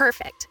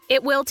 Perfect.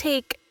 It will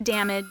take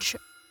damage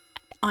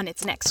on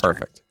its next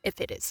turn if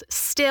it is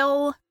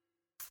still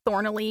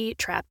thornily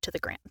trapped to the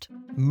ground.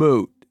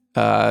 Moot.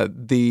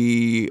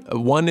 The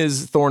one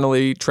is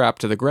thornily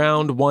trapped to the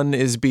ground. One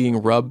is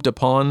being rubbed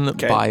upon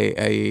by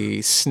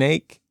a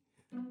snake.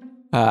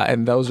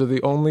 And those are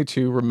the only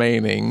two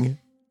remaining.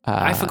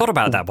 I forgot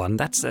about that one.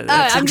 That's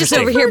I'm just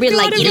over here being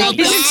like, you like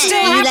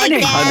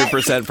that?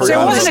 100% forgot So it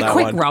about wasn't that a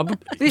quick one.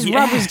 rub. This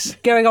rub is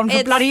going on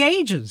for bloody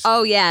ages.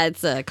 Oh yeah,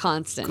 it's a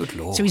constant. Good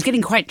lord. So he's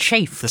getting quite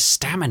chafed. The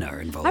stamina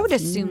involved. I would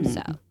assume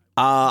so.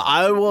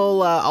 I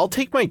will. I'll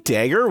take my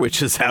dagger,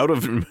 which is out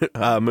of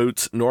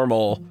Moot's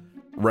normal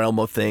realm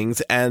of things,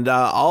 and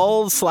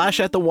I'll slash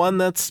at the one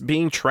that's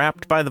being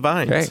trapped by the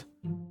vines. Okay.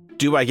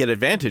 Do I get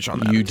advantage on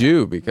that? You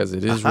do, because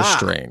it is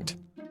restrained.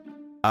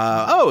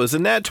 It's a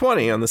nat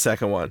 20 on the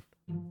second one.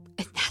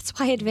 And that's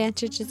why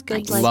advantage is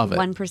good like Love it.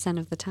 1%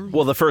 of the time.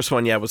 Well, the first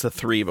one, was a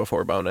 3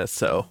 before bonus,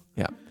 so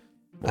Yeah.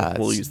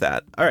 we'll use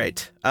that. All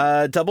right.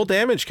 Double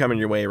damage coming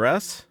your way,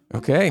 Russ.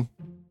 Okay.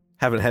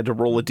 Haven't had to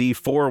roll a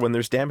d4 when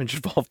there's damage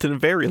involved in a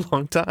very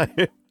long time.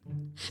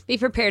 Be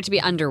prepared to be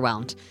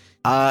underwhelmed.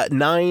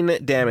 9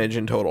 damage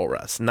in total,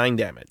 Russ. 9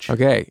 damage.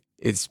 Okay.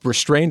 It's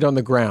restrained on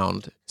the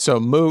ground. So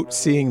Moot,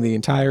 seeing the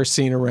entire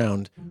scene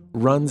around,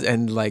 runs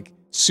and like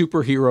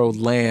superhero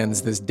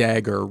lands this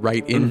dagger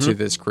right into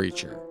this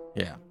creature.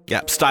 Yeah.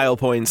 Yep, style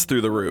points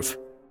through the roof.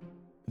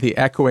 The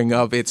echoing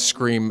of its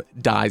scream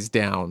dies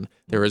down.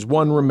 There is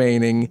one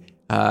remaining.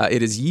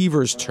 It is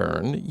Yeever's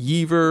turn.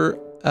 Yeever,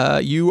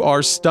 you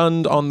are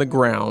stunned on the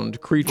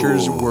ground.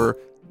 Creatures were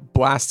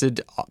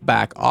blasted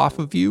back off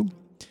of you.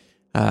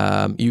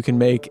 You can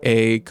make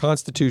a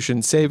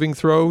Constitution saving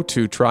throw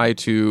to try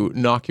to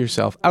knock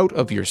yourself out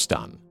of your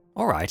stun.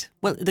 All right.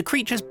 Well, the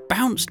creatures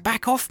bounced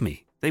back off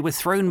me. They were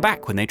thrown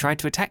back when they tried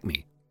to attack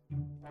me.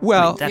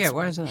 Well, That's-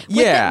 why is that?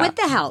 With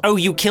the help. Oh,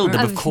 you killed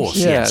them, of course.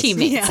 Yes.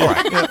 Teammates. All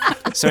right.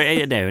 So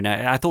no,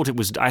 I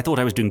thought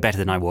I was doing better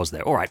than I was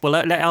there. All right. Well,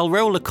 I'll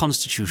roll a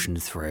Constitution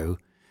throw.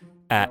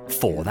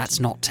 4. That's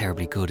not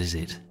terribly good, is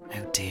it?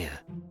 Oh dear.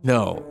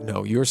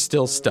 No, you're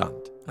still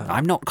stunned.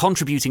 I'm not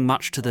contributing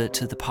much to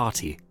the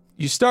party.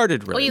 You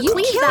started Well, really you well.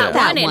 cleaned that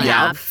that one in one.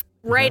 half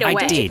right I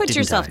away. did. Put didn't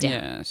yourself I?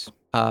 down.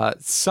 Yes.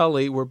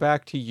 Sully, we're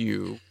back to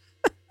you.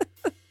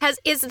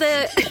 Is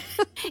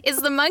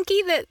the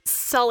monkey that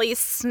Sully's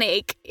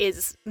snake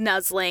is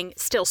nuzzling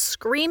still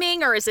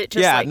screaming, or is it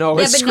just like... no,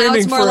 Yeah, it's but now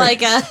screaming it's more for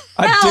like a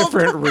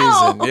different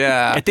reason.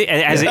 Yeah.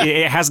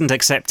 It hasn't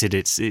accepted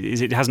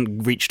it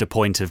hasn't reached a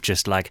point of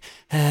just like,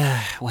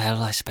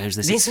 well, I suppose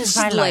this is is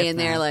my life laying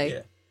there now.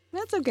 like,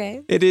 that's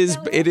okay. It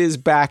is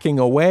backing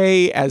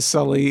away as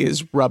Sully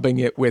is rubbing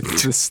it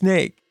with the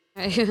snake.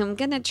 I'm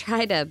going to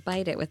try to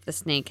bite it with the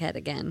snake head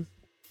again.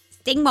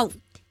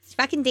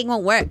 Fucking thing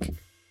won't work.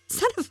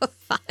 Son of a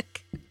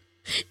fuck.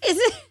 Is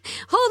it?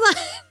 Hold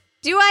on.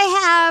 Do I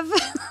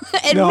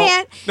have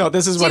advance? No,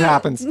 this is what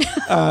happens.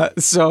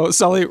 So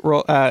Sully,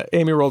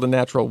 Amy rolled a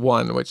natural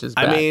 1, which is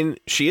bad. I mean,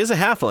 she is a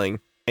halfling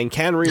and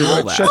can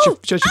re-roll that.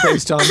 Shut your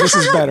face, Tom. This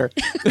is better.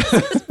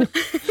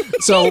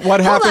 So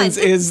what happens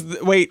is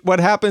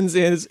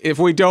if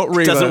we don't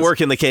read Doesn't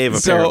work in the cave,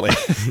 apparently.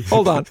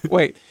 Hold on,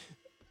 wait.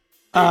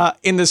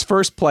 In this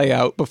first play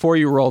out, before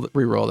you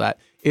re-roll that,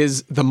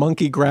 is the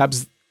monkey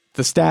grabs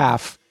the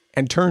staff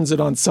and turns it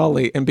on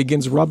Sully and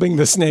begins rubbing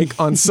the snake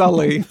on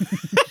Sully.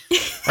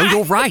 Oh,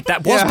 you're right.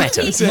 That was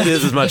better. This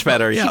is much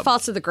better, He yeah.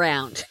 falls to the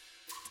ground.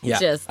 Yeah.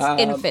 Just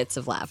in fits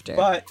of laughter.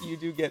 But you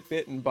do get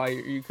bitten by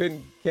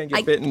can't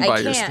get bitten by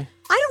your snake.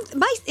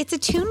 It's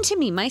attuned to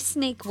me. My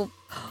snake will.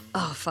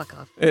 Oh, fuck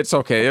off. It's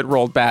okay. It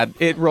rolled bad.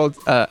 It rolled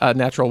a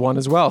natural 1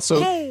 as well. So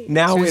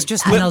now So it it's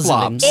just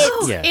flip-flops.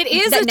 Yeah. It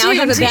is That- now I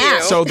have attuned a to bat.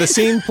 you. So the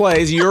scene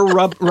plays. You're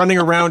running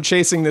around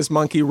chasing this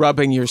monkey,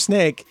 rubbing your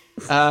snake.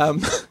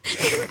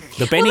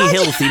 The Benny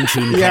Hill theme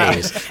tune Yeah.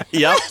 plays.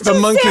 Yep. The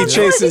monkey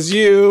chases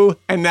you,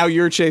 and now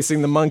you're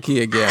chasing the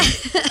monkey again.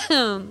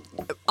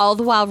 All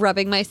the while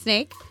rubbing my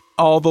snake.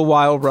 All the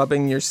while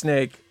rubbing your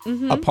snake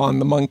upon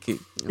the monkey.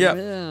 Yeah.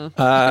 Ugh.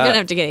 We're gonna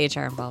have to get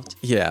HR involved.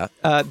 Yeah.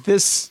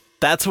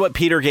 That's what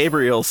Peter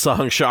Gabriel's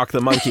song Shock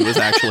the Monkey was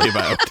actually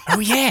about. Oh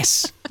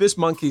yes. This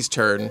monkey's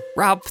turn.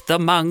 Rub the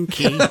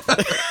monkey.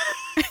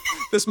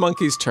 This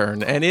monkey's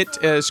turn, and it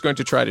is going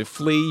to try to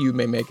flee. You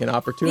may make an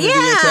opportunity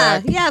Yeah,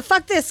 attack. yeah.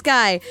 Fuck this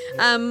guy.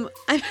 I'm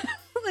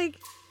like,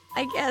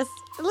 I guess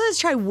let's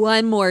try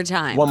one more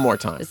time. One more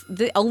time. It's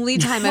the only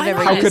time I've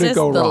ever How used could it this.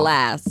 go The wrong?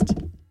 last.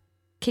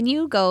 Can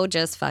you go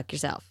just fuck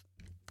yourself?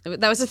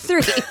 That was a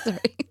 3. Sorry.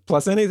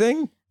 Plus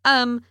anything?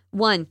 1 +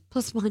 1.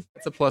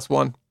 It's a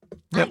 +1.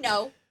 I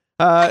know.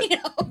 Uh, I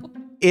know.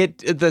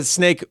 The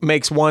snake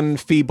makes one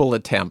feeble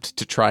attempt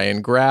to try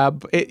and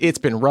grab. It's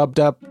been rubbed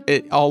up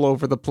all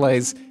over the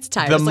place. It's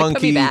tired. The It's like,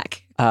 put me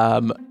monkey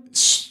back.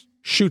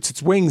 shoots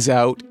its wings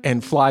out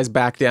and flies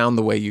back down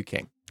the way you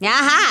came.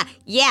 Aha!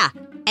 Yeah,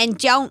 and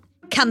don't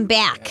come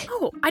back.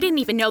 Oh, I didn't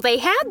even know they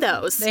had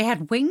those. They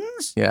had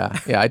wings? Yeah.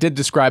 I did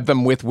describe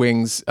them with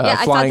wings Yeah, I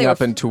thought flying they up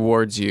were and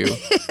towards you.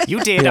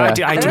 You did. Yeah.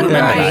 I do remember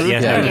that.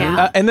 Yeah.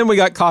 Yeah. And then we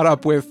got caught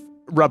up with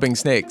rubbing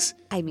snakes.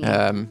 I mean,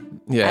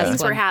 Yeah.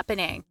 Things were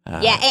happening.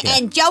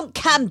 and don't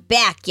come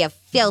back, you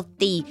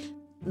filthy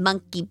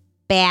monkey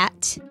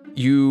bat.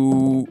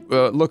 You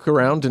look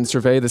around and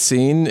survey the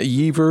scene.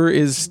 Yeever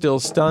is still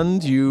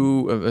stunned.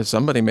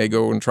 Somebody may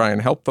go and try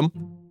and help them.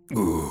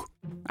 Ooh.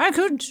 I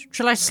could.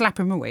 Shall I slap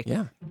him awake?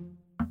 Yeah.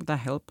 Would that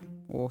help?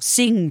 Or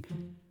sing?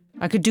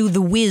 I could do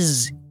the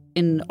whiz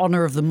in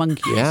honor of the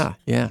monkeys. Yeah.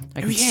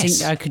 I could yes.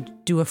 sing. I could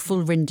do a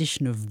full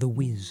rendition of the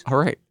whiz. All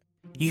right.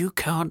 You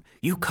can't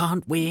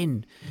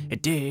win. I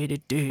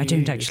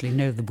don't actually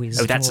know the whiz.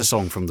 Oh, that's at a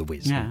all. song from The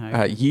Wiz.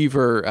 Yeah.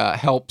 Yeever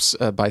helps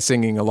by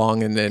singing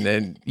along, and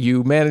then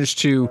you manage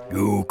to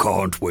You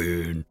can't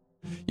win.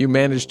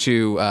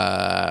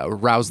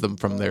 rouse them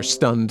from their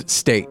stunned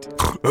state.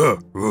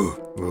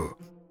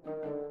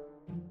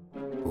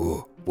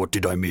 Oh, what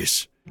did I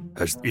miss?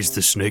 Is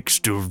the snake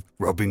still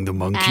rubbing the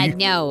monkey?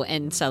 No.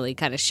 And Sully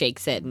kind of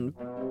shakes it and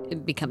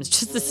it becomes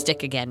just a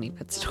stick again. He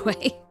puts it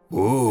away.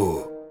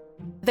 Ooh.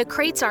 The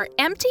crates are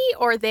empty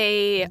or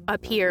they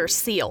appear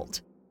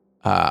sealed?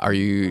 Are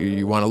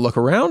you want to look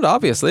around?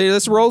 Obviously,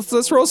 let's roll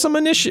some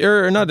initiative,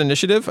 or not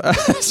initiative.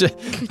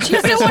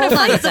 Jesus, hold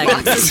on a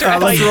second. Let's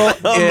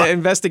roll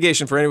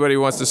investigation for anybody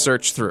who wants to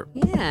search through.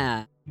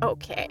 Yeah.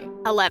 Okay,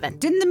 11.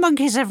 Didn't the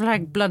monkeys have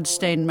like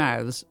blood-stained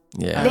mouths?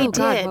 Yeah. They Oh,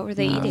 God, did. what were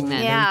they eating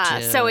then? Yeah,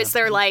 so is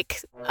there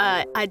like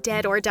a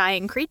dead or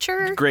dying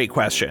creature? Great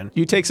question.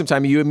 You take some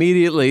time. You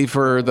immediately,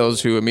 for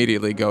those who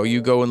immediately go,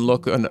 you go and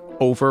look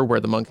over where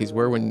the monkeys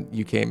were when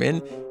you came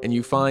in, and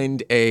you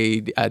find a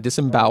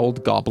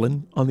disemboweled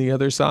goblin on the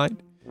other side.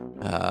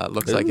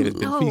 Looks like it had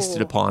been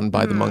feasted upon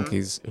by the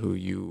monkeys who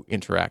you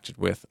interacted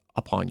with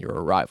upon your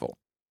arrival.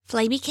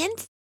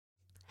 Flamykins?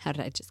 How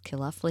did I just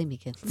kill off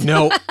Flamykins?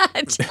 No.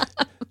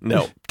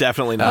 No,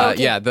 definitely not.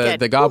 Yeah,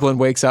 the goblin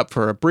wakes up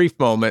for a brief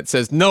moment,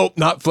 says, nope,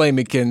 not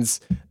Flamykins,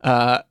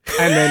 and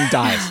then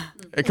dies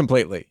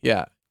completely.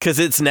 Yeah. Because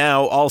it's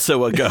now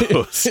also a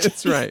ghost.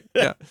 That's right.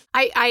 Yeah.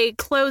 I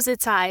close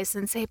its eyes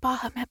and say,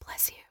 Bahamut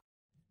bless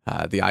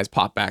you. The eyes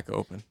pop back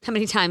open. How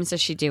many times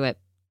does she do it?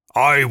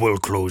 I will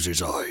close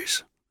his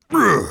eyes.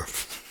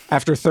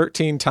 After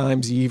 13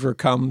 times, Yeaver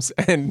comes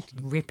and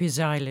Rip his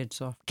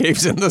eyelids off.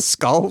 caves in the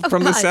skull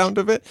from the sound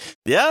of it.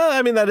 Yeah,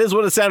 I mean, that is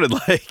what it sounded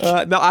like.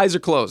 The eyes are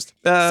closed.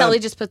 Sully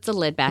just puts the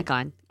lid back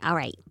on. All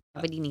right.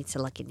 Nobody needs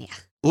to look in there.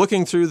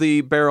 Looking through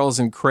the barrels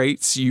and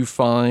crates, you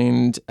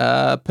find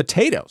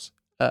potatoes.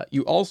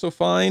 You also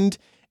find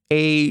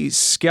a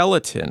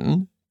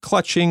skeleton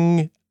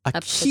clutching a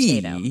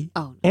key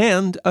potato.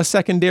 and a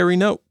secondary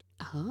note.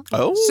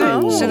 Oh.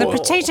 So the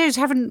potatoes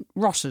haven't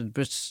rotted,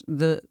 but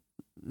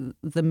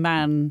the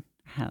man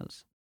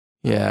has.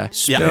 Yeah.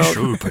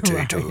 Special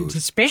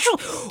potatoes.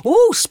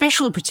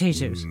 Special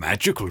potatoes.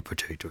 Magical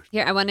potatoes.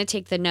 Here, I want to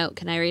take the note.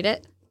 Can I read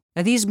it?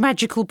 Are these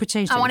magical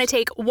potatoes? I want to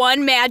take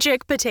one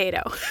magic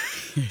potato.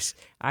 Yes,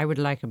 I would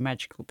like a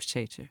magical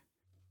potato.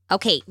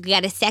 Okay, we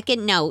got a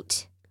second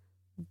note.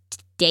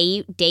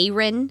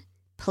 Darren,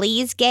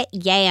 please get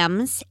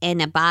yams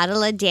and a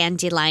bottle of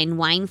dandelion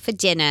wine for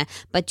dinner,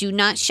 but do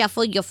not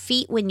shuffle your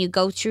feet when you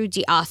go through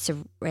the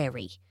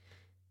ossuary.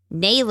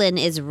 Naylan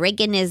is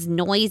rigging his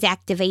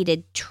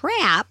noise-activated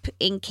trap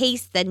in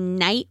case the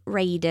night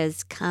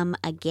raiders come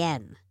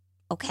again.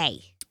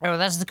 Okay. Oh,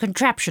 that's the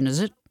contraption, is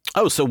it?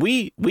 Oh, so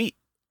we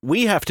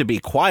have to be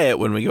quiet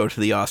when we go to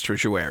the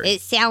ossuary.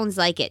 It sounds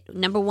like it.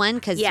 Number one,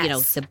 because,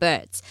 Yes. the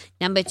birds.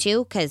 Number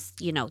two, because,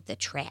 the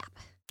trap.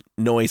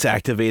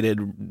 Noise-activated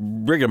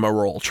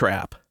rigmarole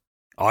trap.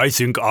 I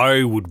think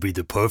I would be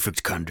the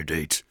perfect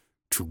candidate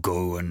to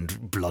go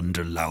and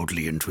blunder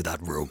loudly into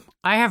that room.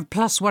 I have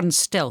 +1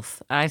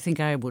 stealth. I think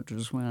I would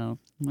as well.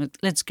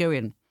 Let's go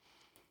in.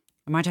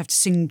 I might have to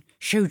sing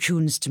show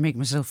tunes to make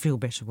myself feel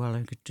better while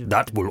I could do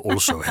That will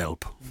also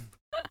help.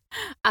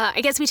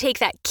 I guess we take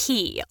that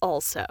key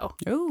also.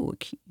 Oh,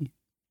 key.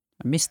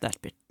 I missed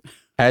that bit.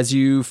 As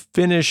you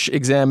finish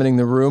examining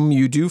the room,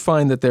 you do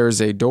find that there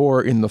is a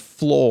door in the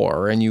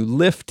floor, and you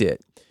lift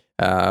it,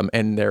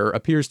 and there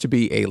appears to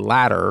be a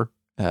ladder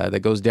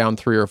that goes down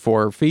 3 or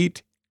 4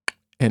 feet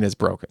and is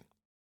broken.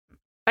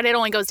 But it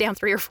only goes down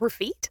 3 or 4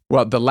 feet?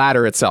 Well, the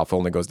ladder itself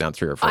only goes down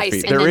 3 or 4 I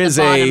feet. see. There And then is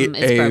the a bottom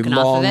is broken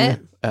off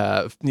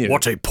of long.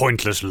 What a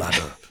pointless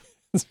ladder.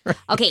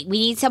 Okay, we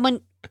need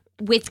someone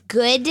with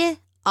good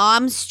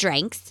arm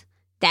strength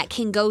that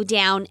can go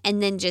down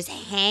and then just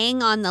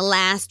hang on the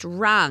last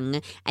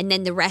rung, and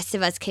then the rest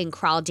of us can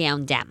crawl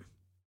down them.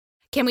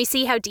 Can we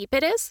see how deep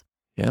it is?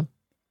 Yeah.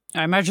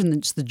 I imagine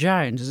it's the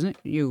giant, isn't it?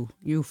 You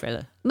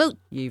fella. Moot,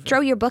 throw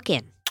your book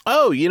in.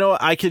 Oh,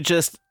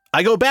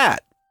 I go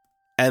bat.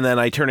 And then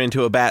I turn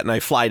into a bat and I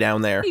fly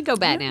down there. You go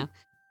bat now.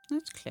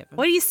 That's clever.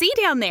 What do you see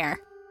down there?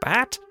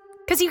 Bat?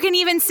 Because you can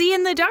even see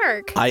in the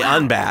dark. I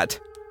unbat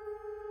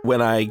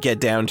when I get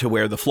down to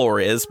where the floor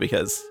is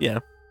because,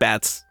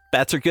 bats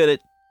are good at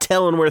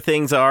telling where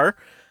things are.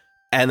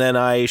 And then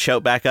I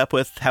shout back up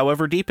with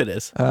however deep it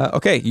is.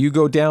 Okay, you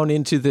go down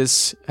into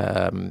this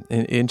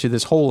into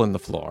this hole in the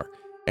floor.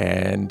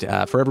 And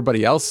for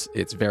everybody else,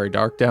 it's very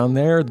dark down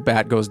there. The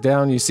bat goes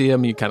down. You see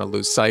him. You kind of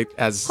lose sight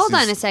as Hold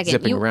on he's a second.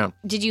 zipping around.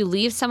 Did you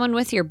leave someone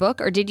with your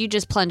book, or did you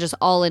just plunge us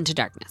all into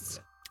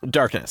darkness?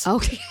 Darkness.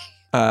 Okay.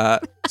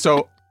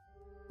 So,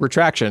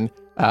 retraction.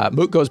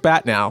 Moot goes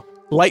bat now.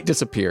 Light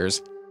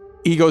disappears.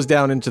 He goes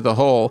down into the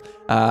hole.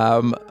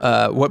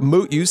 What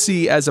Moot you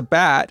see as a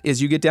bat is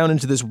you get down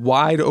into this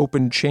wide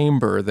open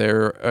chamber.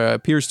 There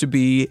appears to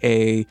be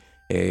a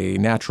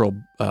natural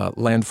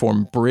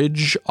landform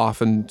bridge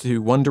off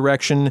into one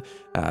direction.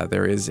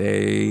 There is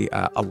a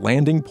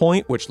landing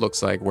point, which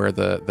looks like where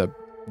the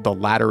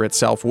ladder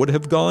itself would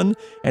have gone.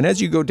 And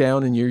as you go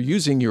down and you're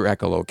using your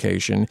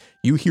echolocation,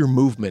 you hear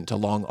movement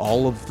along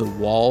all of the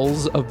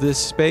walls of this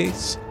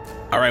space.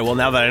 All right, well,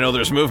 now that I know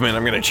there's movement,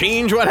 I'm going to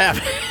change what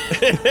happened.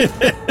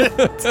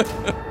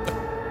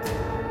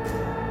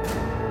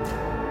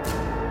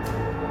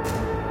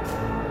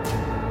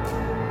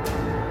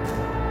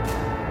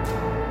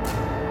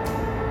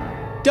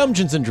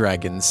 Dungeons &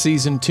 Dragons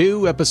Season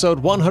 2, Episode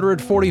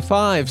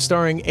 145,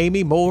 starring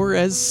Amy Moore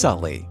as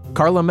Sully,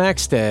 Carla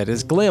Maxted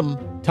as Glim,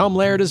 Tom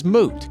Laird as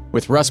Moot,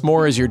 with Russ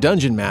Moore as your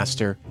Dungeon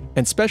Master,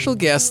 and special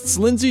guests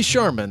Lindsay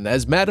Sharman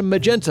as Madame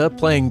Magenta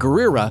playing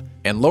Guerrera,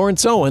 and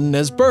Lawrence Owen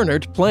as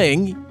Bernard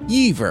playing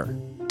Yeaver.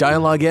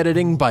 Dialogue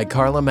editing by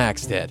Carla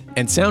Maxted,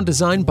 and sound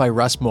design by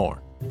Russ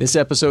Moore. This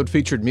episode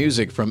featured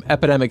music from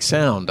Epidemic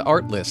Sound,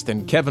 Artlist,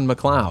 and Kevin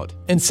MacLeod,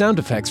 and sound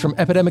effects from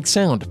Epidemic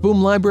Sound,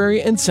 Boom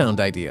Library, and Sound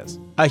Ideas.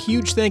 A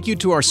huge thank you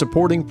to our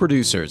supporting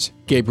producers,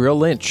 Gabriel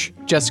Lynch,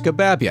 Jessica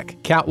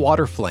Babiak, Kat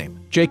Waterflame,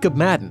 Jacob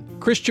Madden,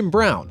 Christian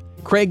Brown,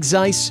 Craig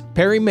Zeiss,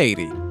 Perry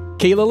Mady,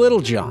 Kayla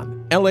Littlejohn,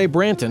 L.A.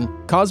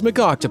 Branton, Cosmic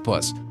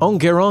Octopus,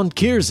 Ongeron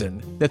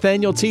Kierzan,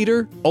 Nathaniel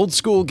Teeter, Old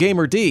School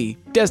Gamer D,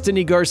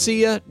 Destiny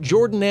Garcia,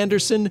 Jordan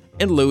Anderson,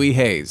 and Louis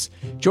Hayes.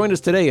 Join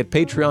us today at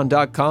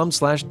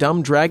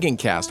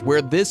patreon.com/dumbdragoncast,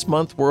 where this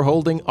month we're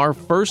holding our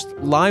first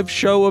live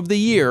show of the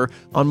year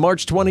on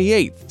March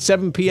 28th,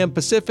 7 p.m.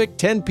 Pacific,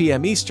 10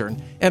 p.m. Eastern,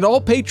 and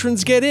all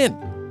patrons get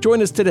in.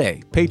 Join us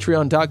today,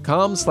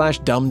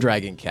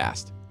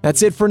 patreon.com/dumbdragoncast.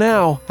 That's it for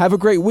now. Have a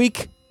great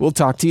week. We'll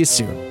talk to you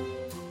soon.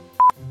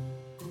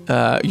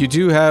 You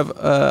do have,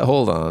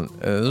 hold on.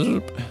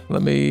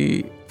 Let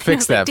me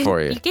fix that for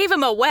you. You gave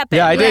him a weapon.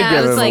 Yeah, I did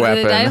give him a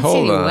weapon.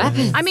 Hold on.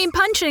 Weapons. I mean,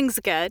 punching's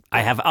good.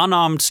 I have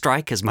unarmed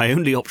strike as my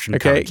only option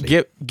Okay,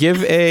 currently.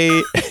 give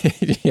a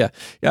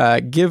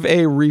give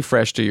a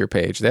refresh to your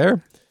page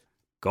there.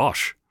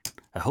 Gosh,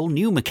 a whole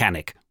new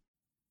mechanic.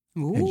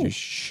 And you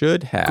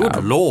should have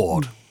Good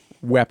Lord.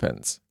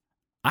 weapons.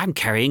 I'm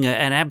carrying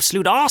an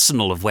absolute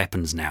arsenal of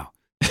weapons now.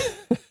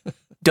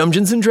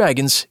 Dungeons &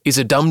 Dragons is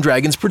a Dumb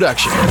Dragons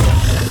production.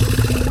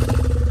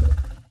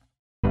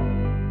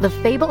 The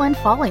Fable and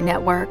Folly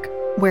Network,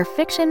 where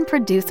fiction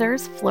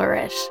producers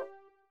flourish.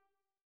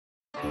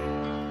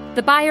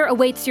 The buyer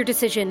awaits your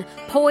decision,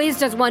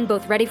 poised as one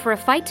both ready for a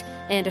fight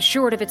and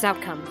assured of its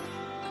outcome.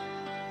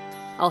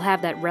 I'll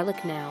have that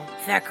relic now.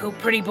 Thaku,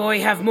 pretty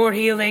boy, have more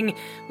healing.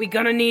 We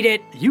gonna need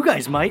it. You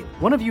guys might.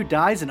 One of you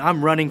dies and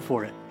I'm running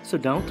for it. So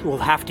don't. We'll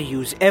have to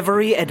use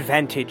every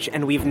advantage,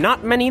 and we've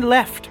not many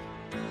left.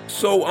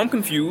 So, I'm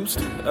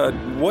confused.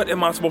 What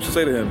am I supposed to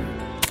say to him?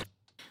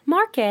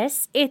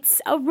 Marcus,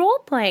 it's a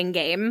role-playing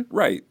game.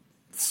 Right.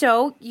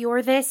 So,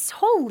 you're this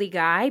holy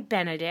guy,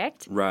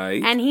 Benedict.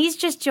 Right. And he's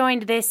just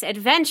joined this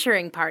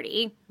adventuring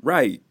party.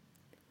 Right.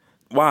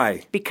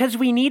 Why? Because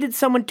we needed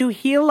someone to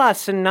heal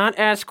us and not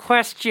ask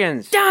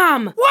questions.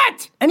 Dumb!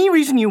 What? Any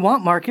reason you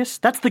want, Marcus.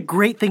 That's the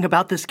great thing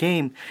about this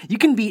game. You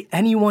can be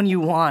anyone you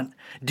want.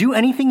 Do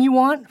anything you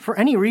want, for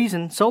any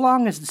reason, so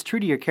long as it's true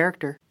to your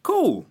character.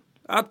 Cool.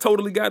 I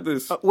totally got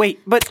this.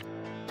 Wait, but...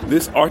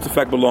 This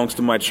artifact belongs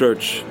to my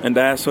church, and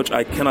as such,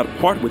 I cannot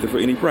part with it for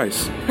any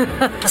price.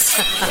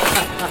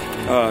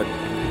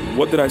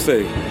 What did I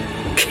say?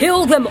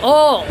 Kill them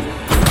all!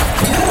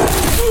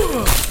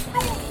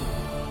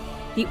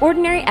 The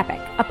Ordinary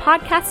Epic, a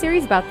podcast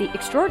series about the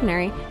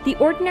extraordinary, the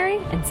ordinary,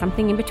 and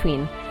something in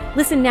between.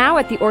 Listen now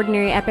at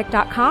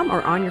theordinaryepic.com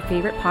or on your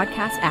favorite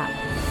podcast app.